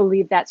we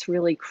believe that's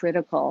really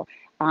critical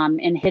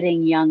in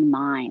hitting young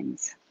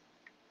minds.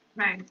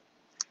 Right.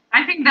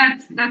 I think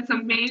that's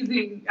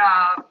amazing.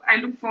 I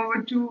look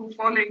forward to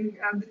following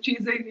the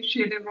Chaser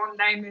Initiative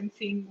online and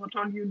seeing what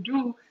all you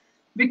do.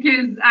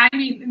 Because I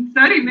mean, in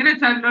 30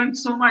 minutes, I've learned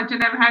so much,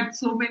 and I've had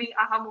so many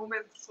aha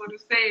moments, so to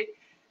say,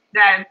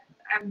 that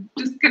I'm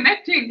just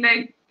connecting.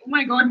 Like, oh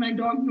my God, my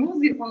dog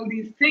knows all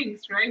these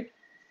things, right?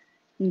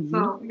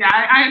 So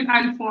yeah,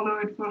 I'll follow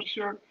it for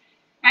sure.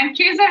 And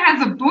Chaser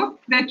has a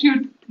book that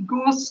you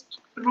ghost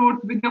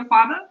wrote with your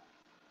father.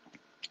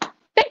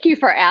 Thank you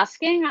for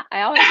asking.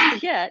 I always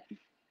forget. This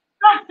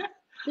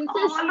is,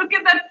 Oh, look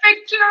at that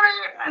picture!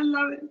 I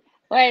love it.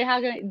 wait, how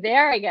can I,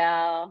 there we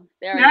go.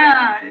 There we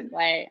Yeah. go.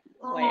 Wait.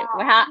 Oh,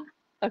 Well, how,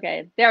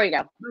 okay, there we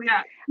go.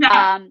 yeah.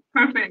 Yeah. Um,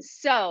 Perfect.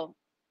 so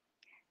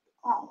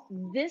Oh.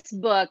 this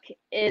book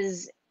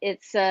is it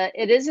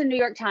is a New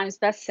York Times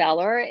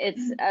bestseller.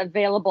 It's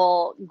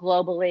available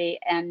globally,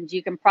 and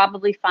you can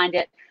probably find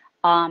it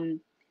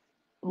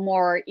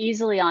more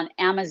easily on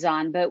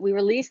Amazon. But we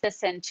released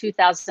this in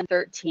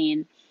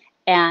 2013,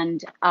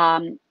 and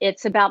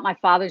it's about my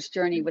father's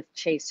journey with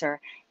Chaser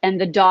and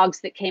the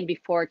dogs that came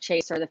before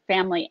Chaser, the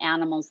family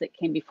animals that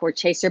came before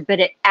Chaser.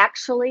 But it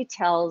actually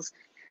tells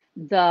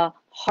the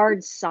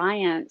hard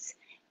science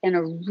in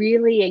a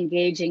really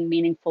engaging,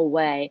 meaningful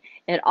way.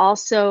 It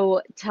also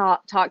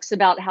talks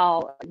about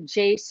how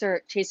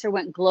Chaser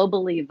went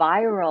globally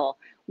viral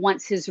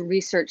once his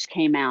research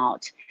came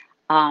out.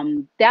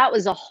 That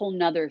was a whole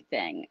nother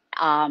thing,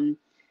 going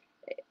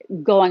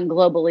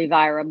globally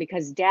viral,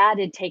 because Dad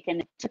had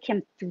it took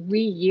him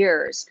 3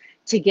 years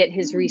to get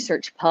his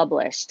research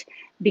published,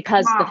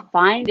 because the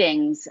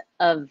findings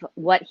of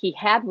what he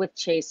had with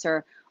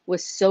Chaser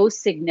was so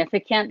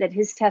significant that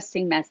his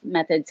testing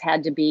methods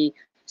had to be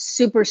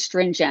super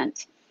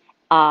stringent.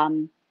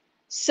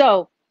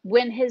 So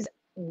when his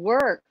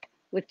work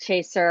with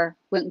Chaser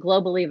went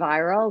globally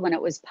viral, when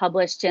it was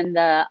published in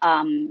the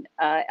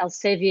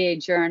Elsevier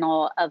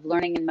Journal of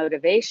Learning and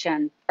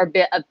Motivation, or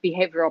of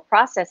Behavioral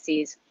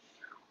Processes,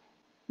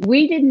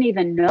 we didn't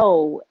even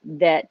know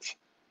that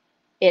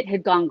it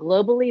had gone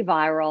globally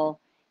viral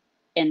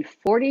in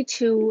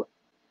 42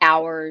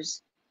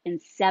 hours in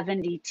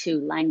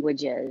 72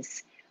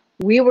 languages.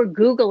 We were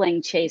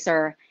Googling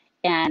Chaser,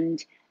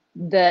 and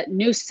the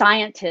New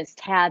Scientist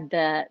had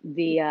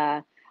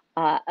an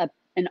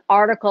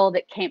article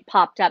that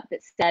popped up that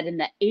said, in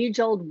the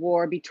age-old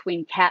war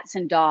between cats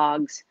and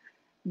dogs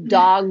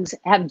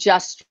have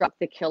just struck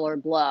the killer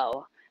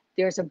blow.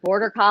 There's a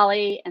Border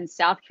Collie in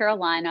South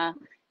Carolina,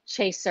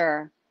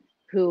 Chaser,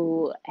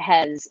 who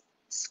has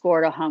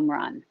scored a home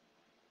run.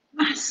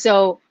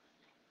 So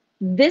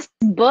this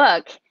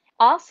book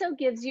also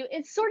gives you,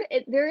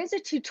 there is a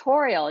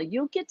tutorial.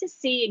 You'll get to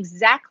see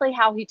exactly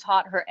how he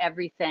taught her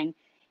everything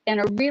in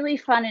a really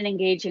fun and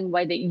engaging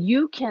way that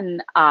you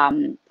can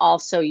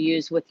also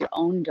use with your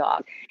own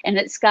dog. And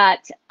it's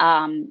got,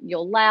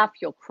 you'll laugh,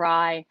 you'll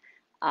cry.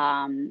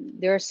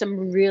 There are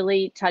some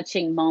really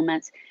touching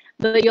moments,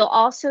 but you'll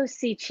also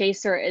see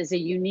Chaser as a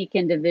unique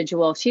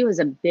individual. She was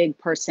a big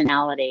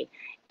personality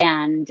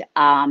and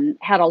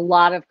had a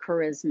lot of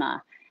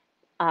charisma.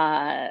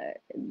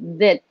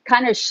 That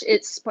kind of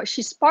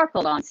she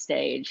sparkled on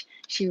stage.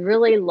 She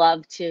really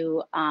loved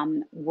to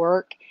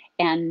work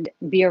and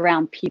be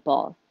around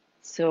people.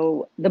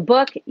 So the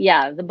book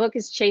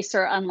is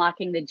Chaser: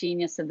 Unlocking the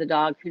Genius of the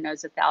Dog Who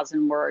Knows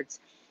 1,000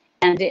 Words.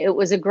 And it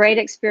was a great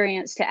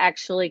experience to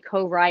actually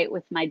co-write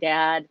with my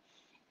dad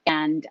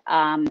and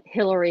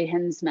Hillary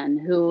Hinsman,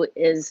 who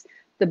is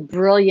the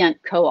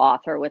brilliant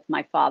co-author with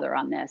my father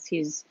on this.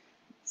 He's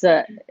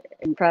an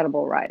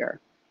incredible writer.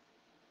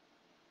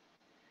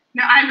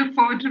 Now, I look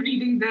forward to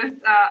reading this.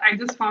 I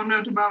just found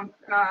out about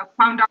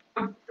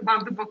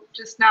the book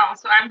just now,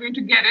 so I'm going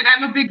to get it.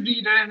 I'm a big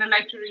reader and I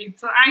like to read.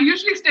 So I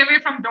usually stay away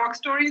from dog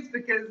stories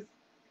because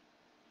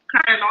I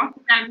cry a lot,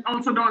 and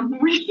also dog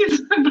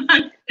movies.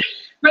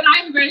 But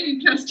I'm very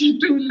interested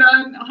to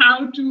learn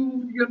how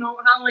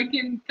I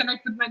can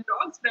connect with my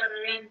dogs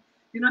better and,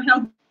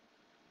 help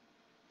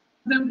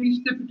them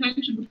reach their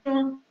potential.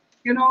 Before,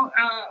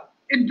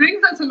 it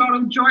brings us a lot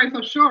of joy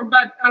for sure,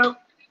 but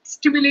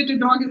stimulated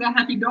dog is a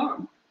happy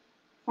dog,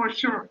 for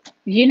sure.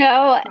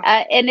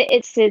 And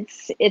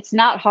it's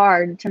not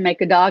hard to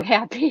make a dog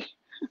happy.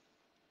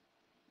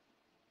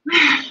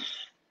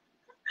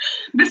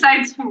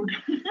 Besides food.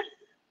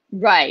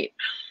 Right.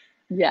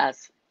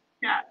 Yes.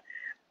 Yeah.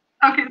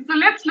 Okay, so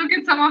let's look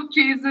at some of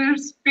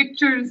Chaser's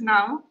pictures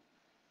now.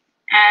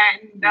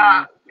 And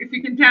if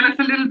you can tell us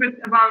a little bit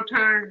about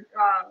her,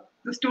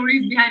 the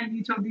stories behind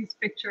each of these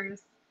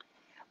pictures.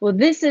 Well,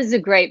 this is a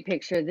great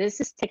picture. This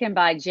is taken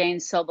by Jane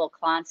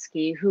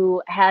Sobel-Klonsky,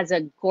 who has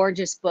a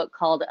gorgeous book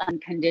called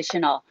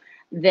Unconditional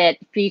that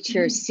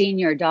features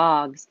senior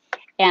dogs.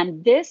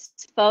 And this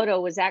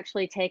photo was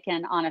actually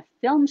taken on a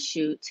film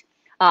shoot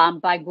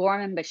by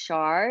Gorman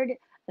Bechard,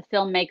 a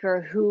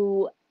filmmaker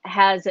who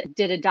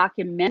did a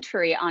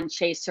documentary on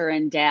Chaser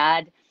and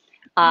Dad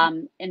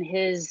in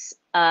his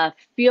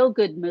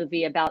feel-good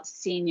movie about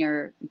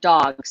senior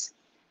dogs.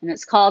 And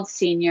it's called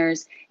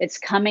Seniors. It's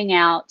coming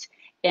out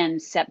in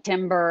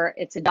September.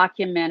 It's a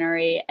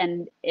documentary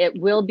and it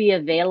will be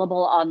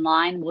available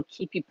online. We'll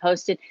keep you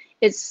posted.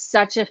 It's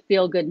such a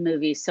feel-good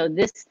movie. So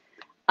this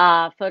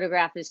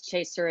photograph is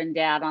Chaser and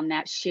Dad on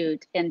that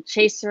shoot. And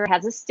Chaser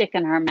has a stick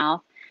in her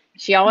mouth.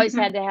 She always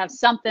had to have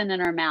something in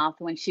her mouth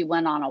when she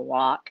went on a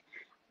walk.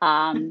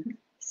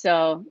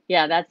 So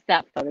yeah, that's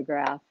that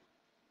photograph.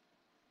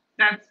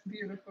 That's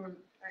beautiful.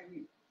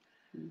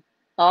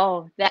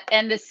 Oh, that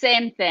and the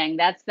same thing.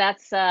 That's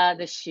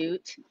the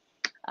shoot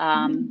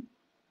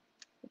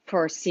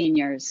for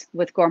seniors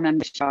with Gorman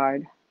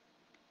Bouchard.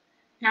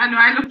 Yeah, no,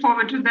 I look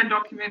forward to that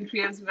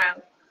documentary as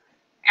well.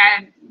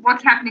 And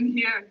what's happening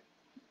here?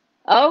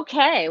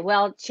 Okay,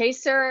 well,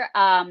 Chaser,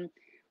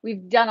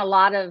 we've done a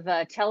lot of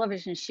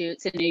television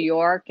shoots in New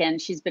York,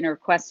 and she's been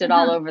requested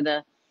all over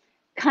the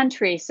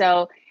country.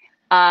 So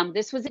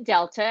this was at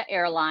Delta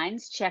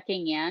Airlines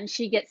checking in.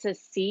 She gets a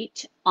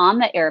seat on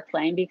the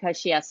airplane because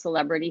she has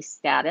celebrity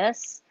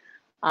status.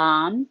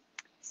 And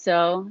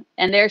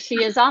there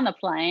she is on the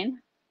plane,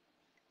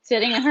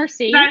 sitting in her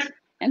seat.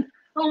 And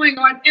oh my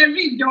God,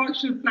 every dog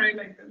should fly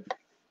like this.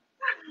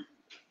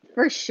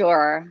 For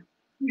sure.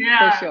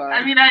 Yeah, for sure.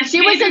 I mean,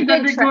 she was a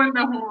good go in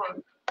the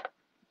hole.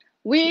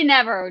 We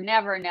never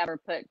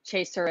put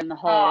Chaser in the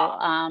hole.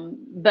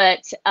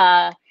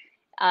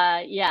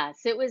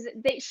 Yes, it was.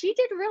 She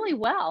did really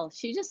well.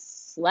 She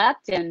just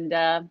slept, and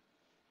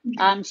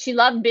she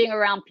loved being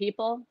around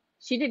people.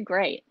 She did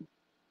great.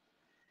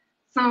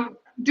 So,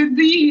 did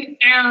the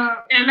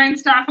airline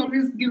staff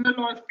always give a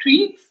lot of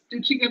treats?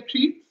 Did she get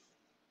treats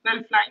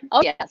while flying?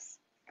 Oh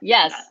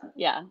yeah.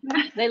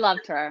 They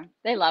loved her.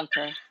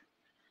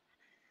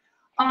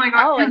 Oh my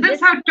God! Is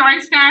this her toy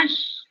stash?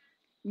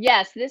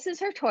 Yes, this is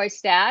her toy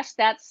stash.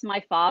 That's my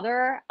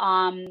father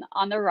on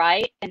the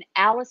right, and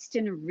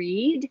Alliston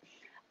Reed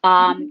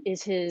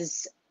is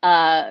his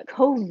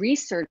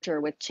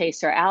co-researcher with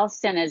Chaser.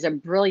 Alliston is a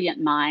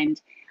brilliant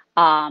mind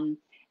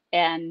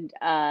and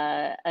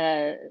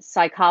a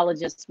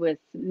psychologist with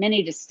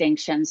many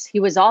distinctions. He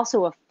was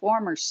also a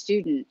former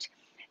student.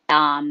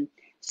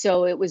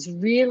 So it was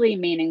really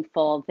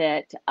meaningful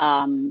that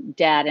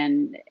Dad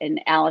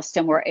and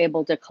Alliston were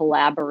able to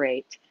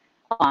collaborate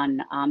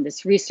on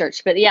this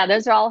research. But yeah,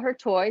 those are all her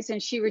toys,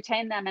 and she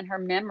retained them in her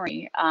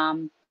memory.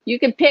 You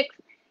could pick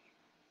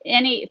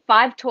any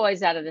 5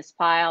 toys out of this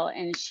pile,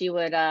 and she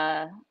would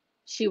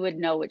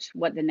know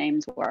what the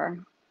names were.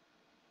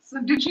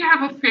 So did she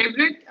have a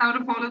favorite out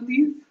of all of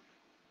these?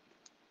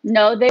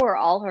 No, they were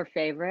all her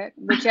favorite.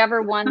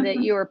 Whichever one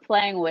that you were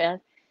playing with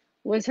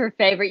was her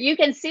favorite. You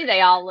can see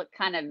they all look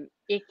kind of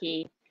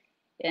icky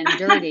and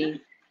dirty.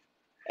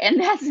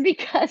 And that's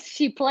because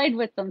she played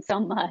with them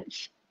so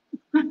much.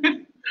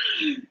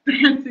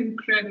 That's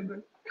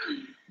incredible.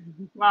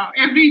 Wow,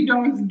 every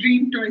dog's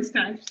dream toy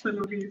stash,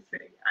 Salome is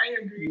saying.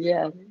 I agree.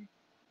 Yes.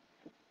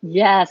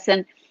 Yes,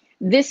 and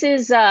this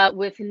is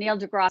with Neil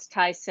deGrasse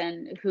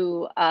Tyson,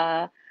 who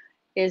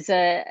is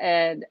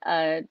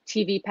a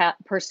TV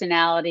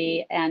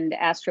personality and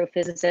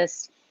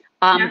astrophysicist,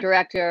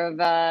 director of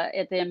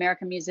at the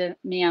American Museum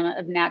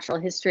of Natural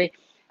History.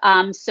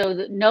 So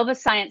the Nova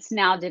Science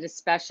Now did a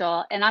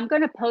special, and I'm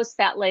going to post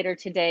that later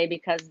today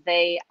because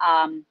they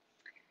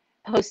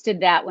posted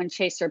that when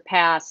Chaser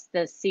passed,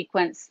 the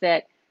segment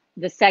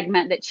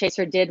that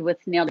Chaser did with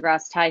Neil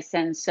deGrasse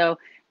Tyson. So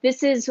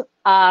this is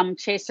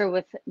Chaser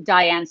with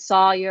Diane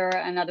Sawyer,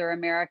 another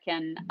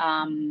American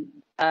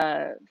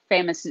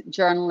famous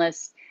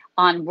journalist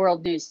on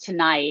World News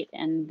Tonight,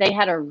 and they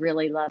had a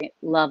really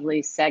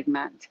lovely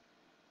segment.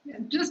 Yeah,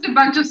 just a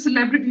bunch of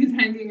celebrities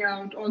hanging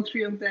out, all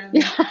 3 of them.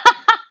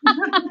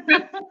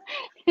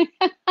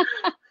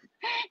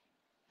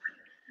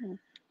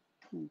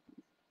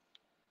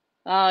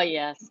 Oh,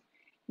 yes.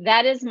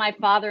 That is my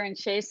father and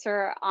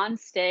Chaser on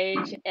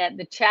stage at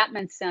the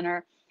Chapman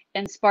Center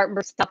in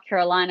Spartanburg, South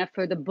Carolina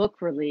for the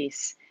book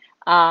release.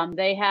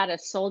 They had a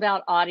sold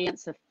out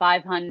audience of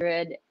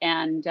 500,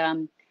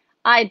 and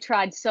I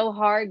tried so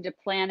hard to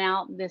plan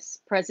out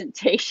this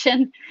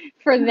presentation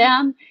for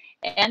them.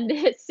 And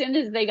as soon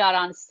as they got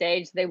on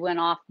stage, they went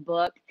off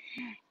book,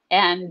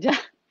 and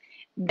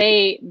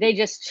they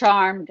just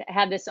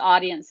had this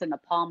audience in the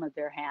palm of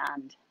their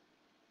hand.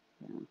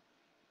 Yeah.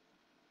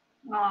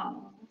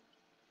 Wow.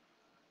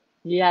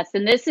 Yes,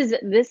 and this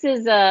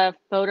is a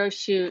photo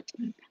shoot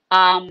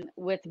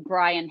with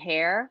Brian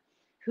Hare,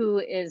 who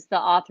is the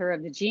author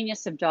of The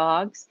Genius of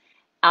Dogs.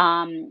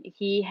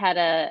 He had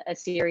a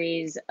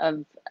series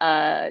of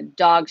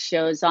dog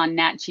shows on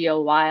Nat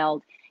Geo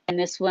Wild, and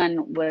this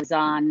one was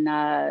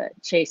on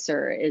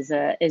Chaser is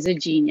a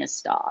genius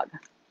dog.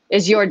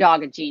 Is your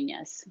dog a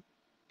genius?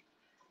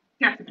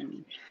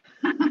 Definitely.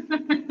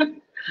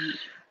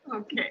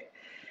 Okay.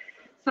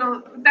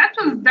 So that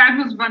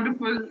was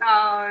wonderful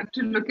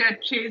to look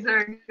at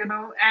Chaser,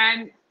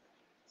 and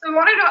so I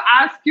wanted to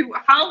ask you,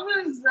 how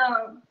was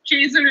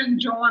Chaser and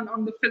John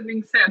on the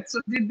filming set?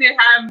 So did they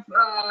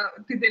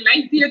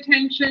like the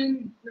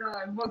attention?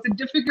 Was it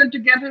difficult to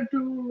get her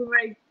to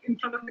in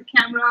front of the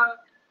camera?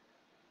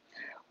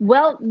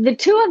 Well, the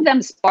 2 of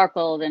them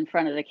sparkled in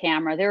front of the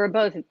camera. They were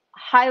both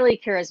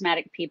highly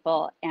charismatic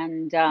people,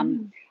 and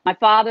my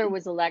father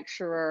was a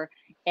lecturer,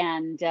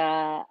 and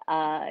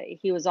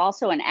he was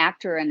also an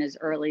actor in his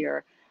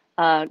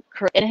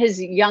in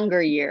his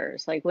younger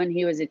years, like when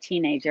he was a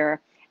teenager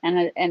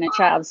and a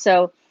child.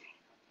 So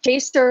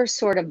Chaser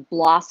sort of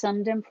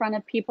blossomed in front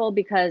of people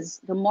because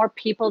the more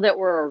people that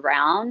were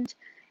around,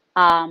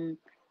 the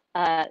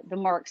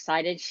more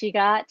excited she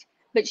got.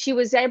 but she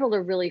was able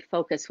to really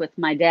focus with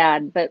my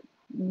dad. But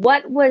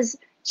what was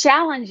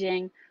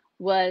challenging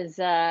was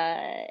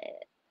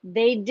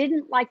they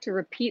didn't like to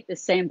repeat the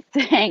same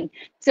thing.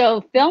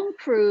 So film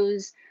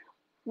crews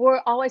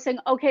were always saying,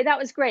 okay, that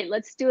was great,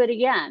 let's do it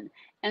again.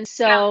 And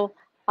so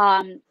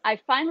I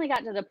finally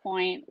got to the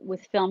point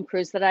with film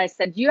crews that I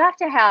said, you have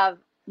to have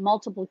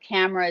multiple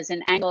cameras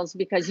and angles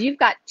because you've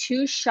got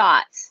two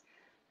shots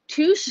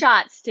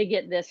to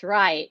get this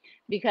right,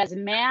 because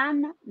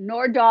man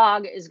nor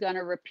dog is going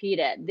to repeat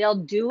it. They'll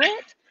do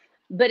it,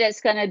 but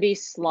it's going to be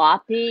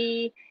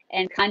sloppy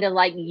and kind of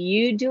like,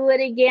 you do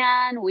it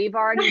again, we've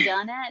already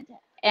done it.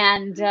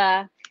 And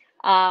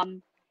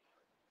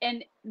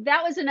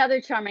that was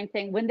another charming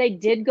thing. When they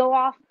did go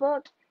off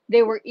book,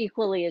 they were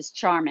equally as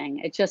charming.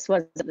 It just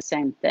wasn't the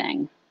same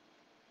thing.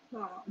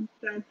 Oh,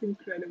 that's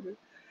incredible.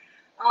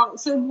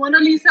 So Mona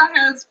Lisa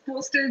has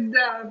posted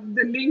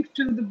the link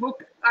to the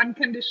book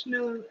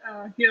Unconditional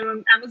here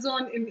on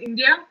Amazon in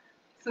India.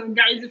 So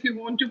guys, if you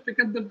want to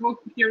pick up the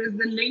book, here is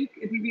the link.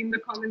 It will be in the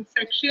comment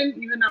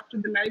section even after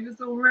the live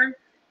is over.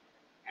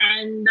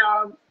 And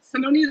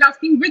Saloni is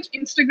asking, which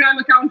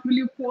Instagram account will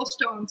you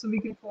post on so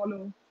we can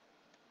follow?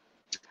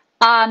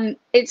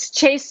 It's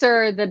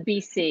Chaser the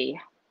BC.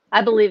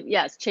 I believe,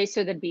 yes,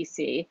 Chaser the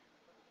BC.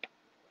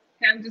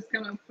 Okay, I'm just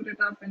gonna put it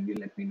up and you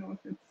let me know if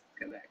it's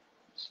correct.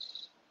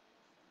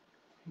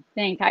 I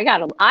think I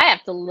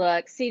have to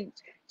look. See,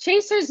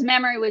 Chaser's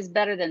memory was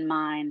better than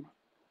mine.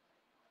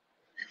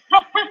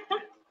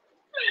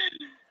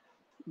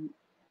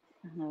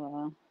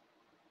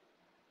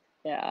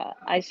 Yeah,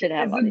 I should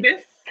have all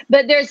these.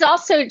 But there's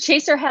also,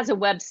 Chaser has a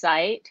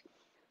website,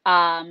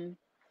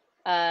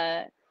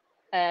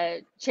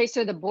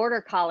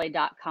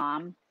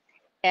 chaserthebordercollie.com,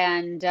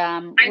 and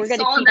we're going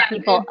to keep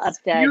people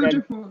updated.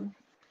 Beautiful.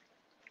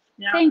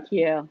 Yeah. Thank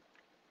you.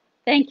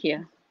 Thank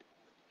you.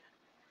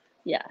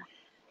 Yeah.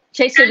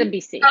 Chaser the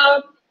BC.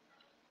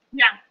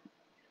 Yeah.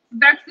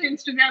 That's the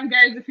Instagram,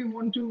 guys, if you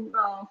want to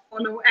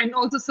follow. And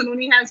also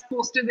Saloni has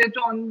posted it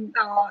on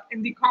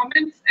in the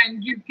comments,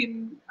 and you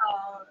can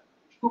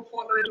go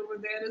follow it over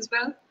there as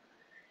well.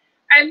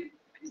 And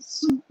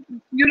so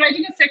you're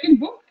writing a second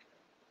book?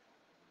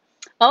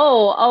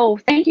 Oh,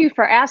 thank you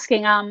for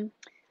asking.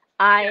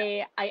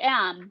 I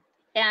am.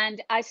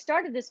 And I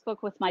started this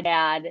book with my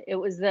dad. It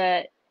was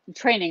the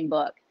training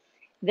book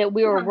that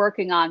we were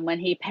working on when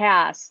he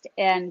passed.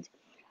 And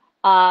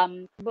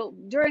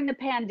but during the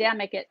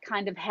pandemic, it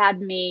kind of had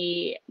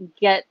me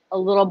get a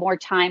little more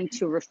time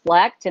to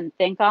reflect and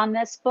think on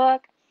this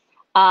book.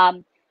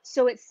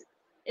 So it's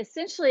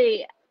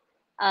essentially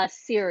a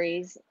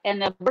series,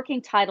 and the working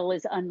title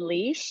is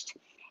Unleashed.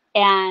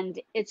 And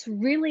it's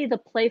really the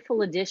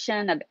playful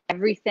edition of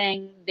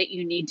everything that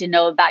you need to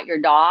know about your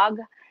dog.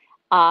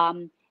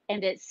 And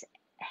it's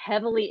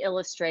heavily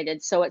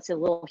illustrated, so it's a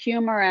little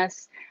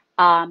humorous.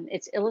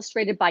 It's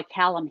illustrated by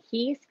Callum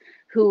Heath,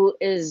 who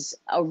is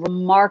a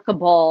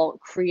remarkable,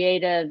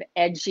 creative,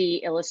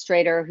 edgy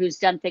illustrator who's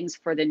done things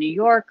for The New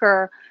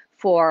Yorker,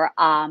 for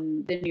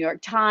the New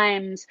York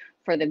Times,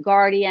 for The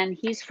Guardian.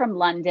 He's from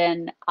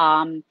London.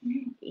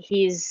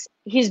 He's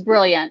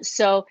brilliant.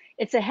 So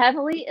it's a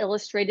heavily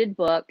illustrated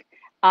book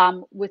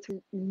with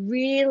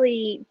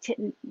really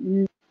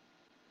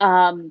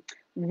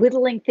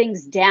whittling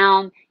things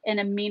down in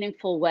a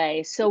meaningful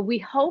way. So we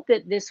hope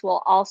that this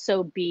will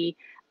also be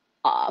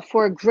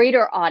for a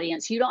greater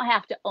audience. You don't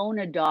have to own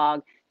a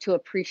dog to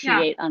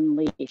appreciate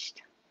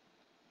Unleashed.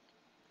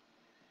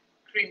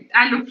 Great.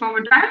 I look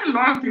forward to, I have a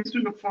lot of things to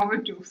look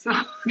forward to. So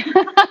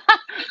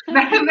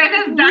when is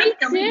that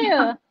coming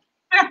up?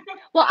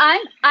 Well,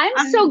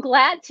 I'm so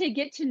glad to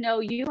get to know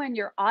you and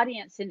your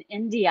audience in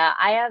India.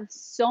 We have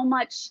so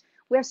much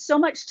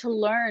to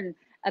learn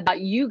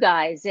about you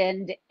guys.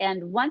 And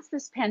once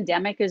this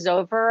pandemic is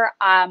over,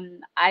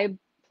 I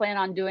plan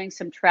on doing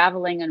some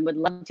traveling and would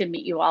love to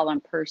meet you all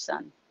in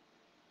person.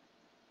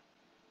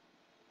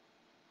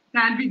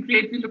 That'd be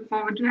great. We look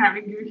forward to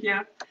having you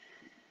here.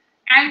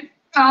 And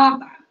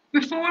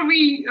before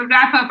we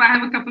wrap up, I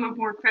have a couple of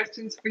more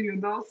questions for you,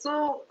 though.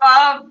 So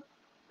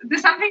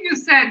there's something you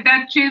said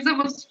that Chaser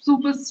was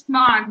super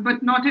smart,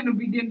 but not an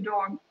obedient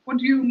dog. What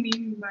do you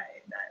mean by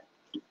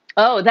that?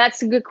 Oh,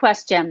 that's a good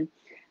question.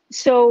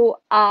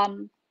 So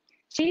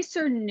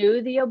Chaser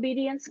knew the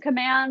obedience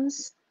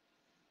commands,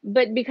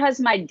 but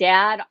because my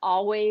dad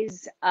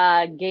always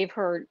gave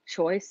her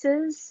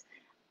choices,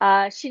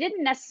 she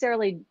didn't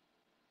necessarily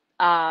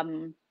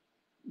do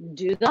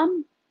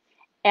them.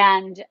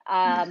 And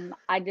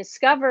we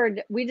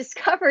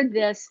discovered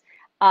this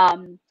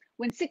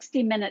when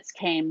 60 Minutes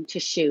came to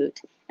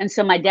shoot. And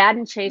so my dad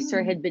and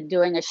Chaser had been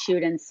doing a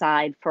shoot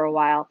inside for a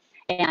while,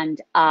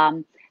 and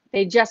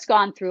they'd just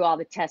gone through all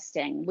the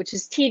testing, which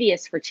is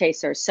tedious for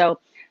Chaser. So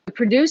the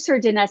producer,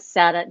 Denise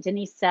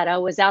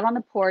Setta, was out on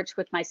the porch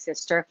with my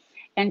sister,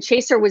 and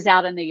Chaser was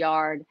out in the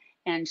yard,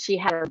 and she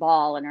had her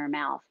ball in her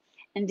mouth.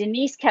 And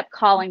Denise kept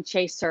calling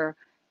Chaser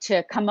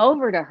to come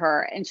over to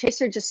her, and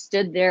Chaser just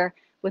stood there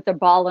with a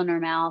ball in her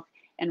mouth,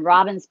 and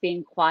Robin's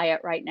being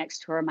quiet right next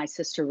to her, my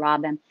sister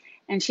Robin.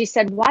 And she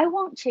said, why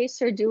won't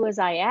Chaser do as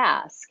I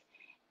ask?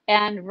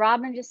 And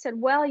Robin just said,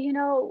 well, you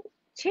know,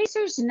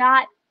 Chaser's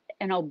not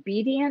an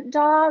obedient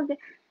dog.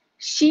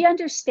 She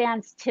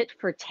understands tit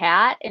for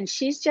tat, and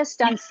she's just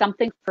done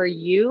something for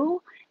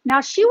you.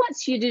 Now she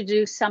wants you to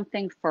do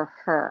something for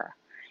her.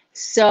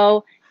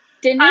 So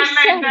Denise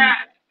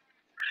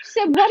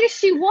said, what does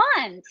she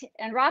want?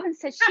 And Robin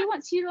said, she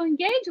wants you to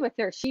engage with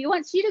her. She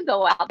wants you to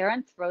go out there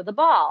and throw the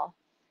ball,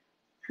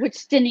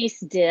 which Denise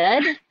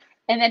did.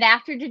 And then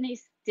after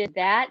Denise did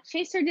that,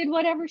 Chaser did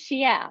whatever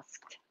she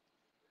asked.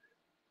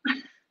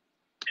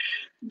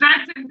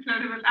 That's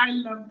incredible. I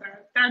love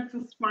that. That's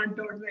a smart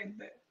dog right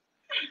there.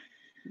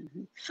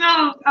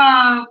 So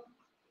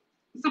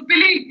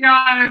Pilley,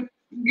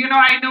 you know,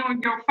 I know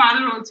your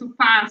father also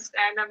passed,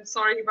 and I'm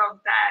sorry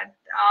about that.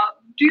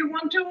 Do you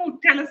want to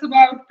tell us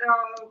about,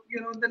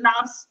 you know, the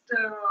last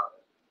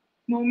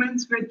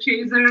moments with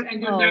Chaser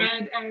and your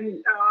dad,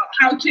 and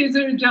how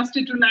Chaser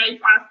adjusted to life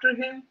after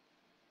him?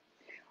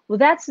 Well,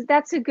 that's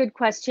a good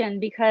question,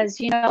 because,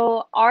 you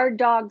know, our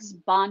dogs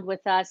bond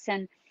with us,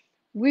 and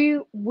we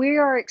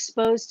are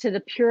exposed to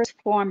the purest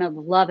form of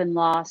love and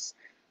loss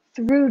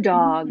through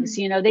dogs.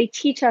 You know, they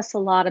teach us a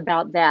lot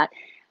about that.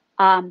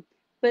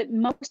 But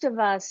most of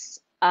us,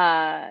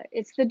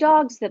 it's the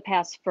dogs that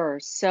pass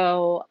first.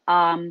 So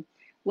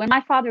when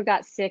my father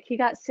got sick, he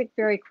got sick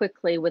very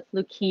quickly with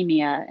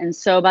leukemia. And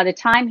so by the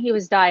time he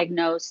was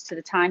diagnosed to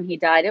the time he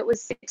died, it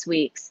was 6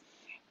 weeks.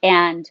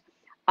 And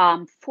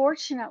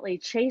fortunately,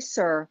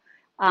 Chaser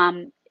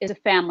is a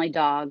family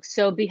dog.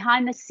 So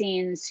behind the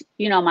scenes,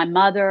 you know, my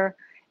mother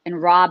and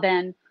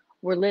Robin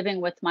were living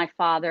with my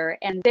father,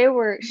 and they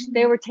were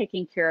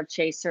taking care of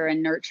Chaser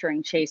and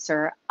nurturing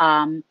Chaser,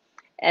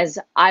 as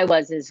I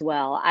was as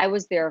well. I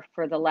was there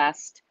for the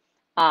last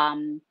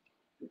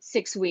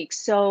 6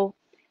 weeks. So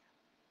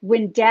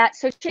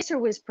so Chaser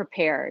was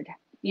prepared.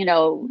 You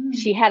know,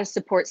 she had a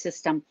support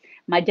system.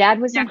 My dad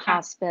was in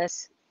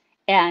hospice,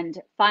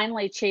 and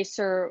finally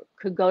Chaser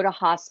could go to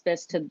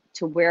hospice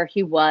to where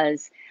he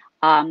was.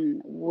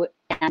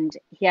 And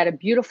he had a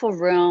beautiful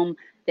room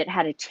that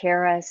had a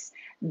terrace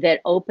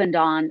that opened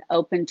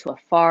to a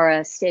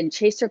forest, and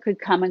Chaser could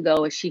come and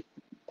go as she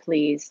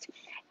pleased.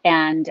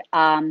 And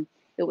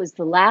it was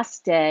the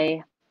last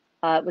day,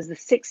 it was the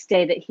 6th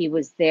day that he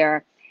was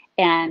there.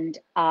 And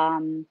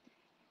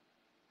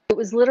it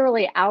was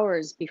literally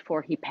hours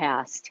before he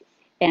passed.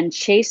 And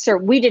Chaser,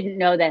 we didn't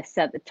know this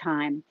at the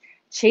time.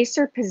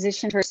 Chaser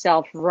positioned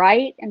herself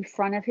right in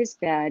front of his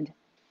bed.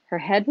 Her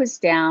head was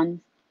down,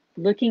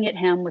 looking at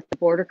him with the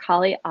Border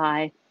Collie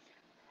eye.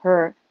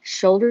 Her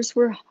shoulders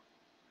were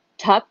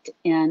tucked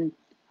in,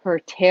 her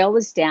tail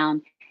was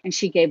down, and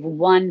she gave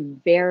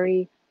one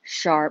very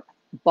sharp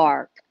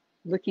bark,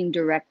 looking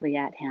directly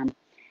at him.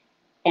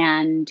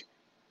 And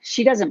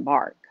she doesn't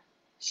bark.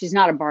 She's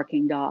not a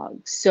barking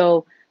dog.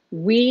 So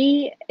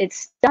it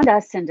stunned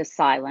us into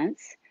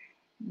silence,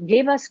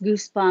 gave us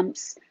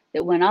goosebumps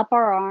that went up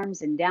our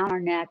arms and down our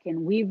neck.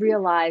 And we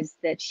realized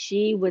that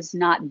she was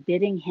not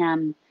bidding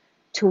him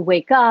to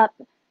wake up.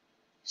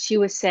 She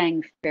was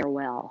saying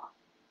farewell.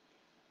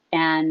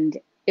 And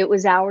it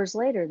was hours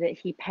later that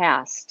he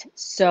passed.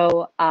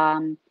 So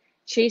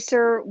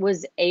Chaser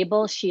was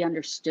able, she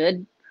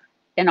understood,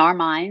 in our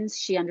minds,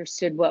 she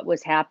understood what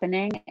was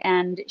happening,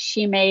 and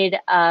she made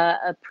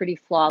a pretty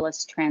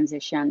flawless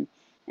transition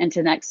into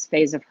the next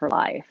phase of her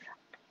life.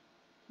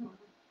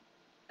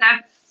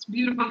 That's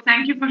beautiful.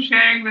 Thank you for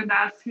sharing with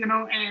us, you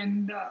know,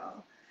 and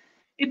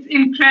it's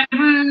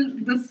incredible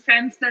the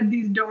sense that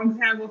these dogs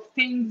have of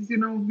things, you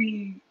know,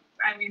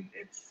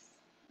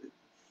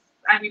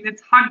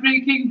 it's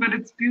heartbreaking, but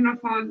it's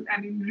beautiful. I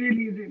mean,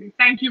 really, really,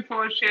 thank you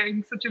for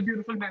sharing such a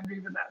beautiful memory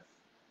with us.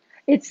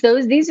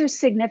 These are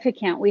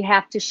significant. We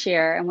have to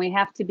share, and we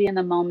have to be in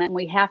the moment.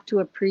 We have to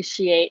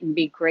appreciate and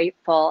be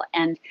grateful.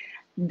 And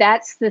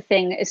that's the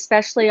thing,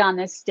 especially on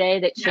this day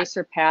that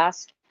Chaser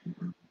passed.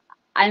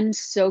 I'm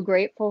so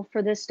grateful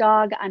for this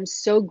dog. I'm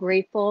so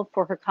grateful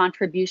for her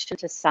contribution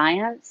to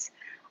science.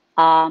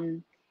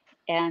 And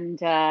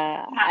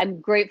I'm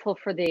grateful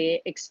for the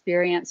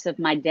experience of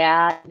my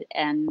dad,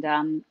 and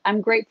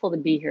I'm grateful to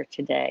be here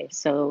today.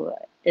 So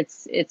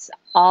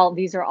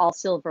these are all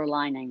silver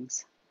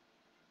linings.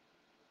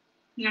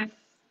 Yes,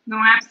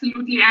 no,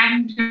 absolutely.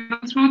 And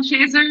through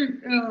Chaser,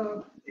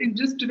 in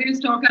just today's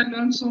talk, I've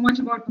learned so much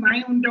about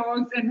my own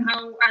dogs and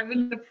how I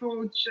will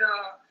approach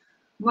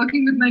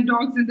working with my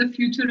dogs in the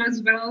future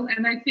as well.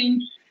 And I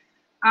think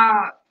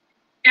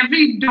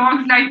every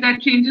dog's life that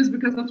changes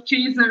because of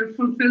Chaser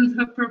fulfills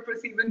her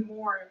purpose even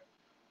more.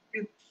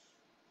 It's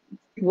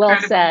well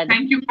said.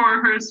 Thank you for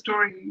her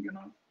story, you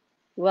know.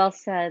 Well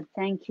said.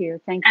 Thank you.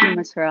 Thank you,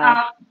 Ms.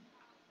 Raj.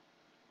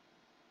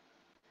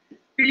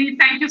 Pilley,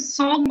 thank you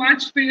so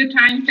much for your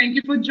time. Thank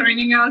you for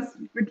joining us.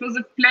 It was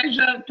a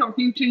pleasure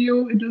talking to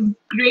you. It was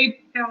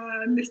great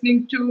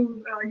listening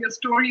to your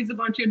stories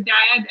about your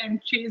dad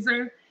and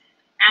Chaser.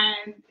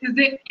 And is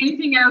there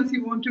anything else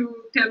you want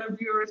to tell our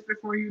viewers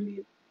before you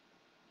leave?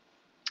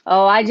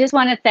 Oh, I just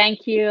want to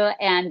thank you.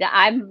 And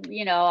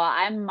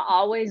I'm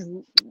always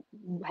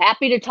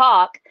happy to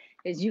talk.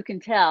 as you can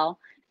tell.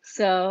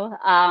 So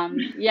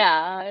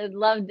yeah, I'd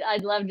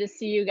love to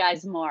see you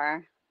guys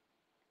more.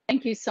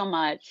 Thank you so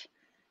much.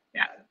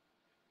 Yeah.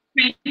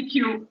 Thank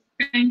you.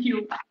 Thank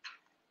you.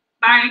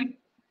 Bye.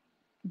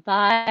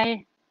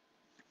 Bye.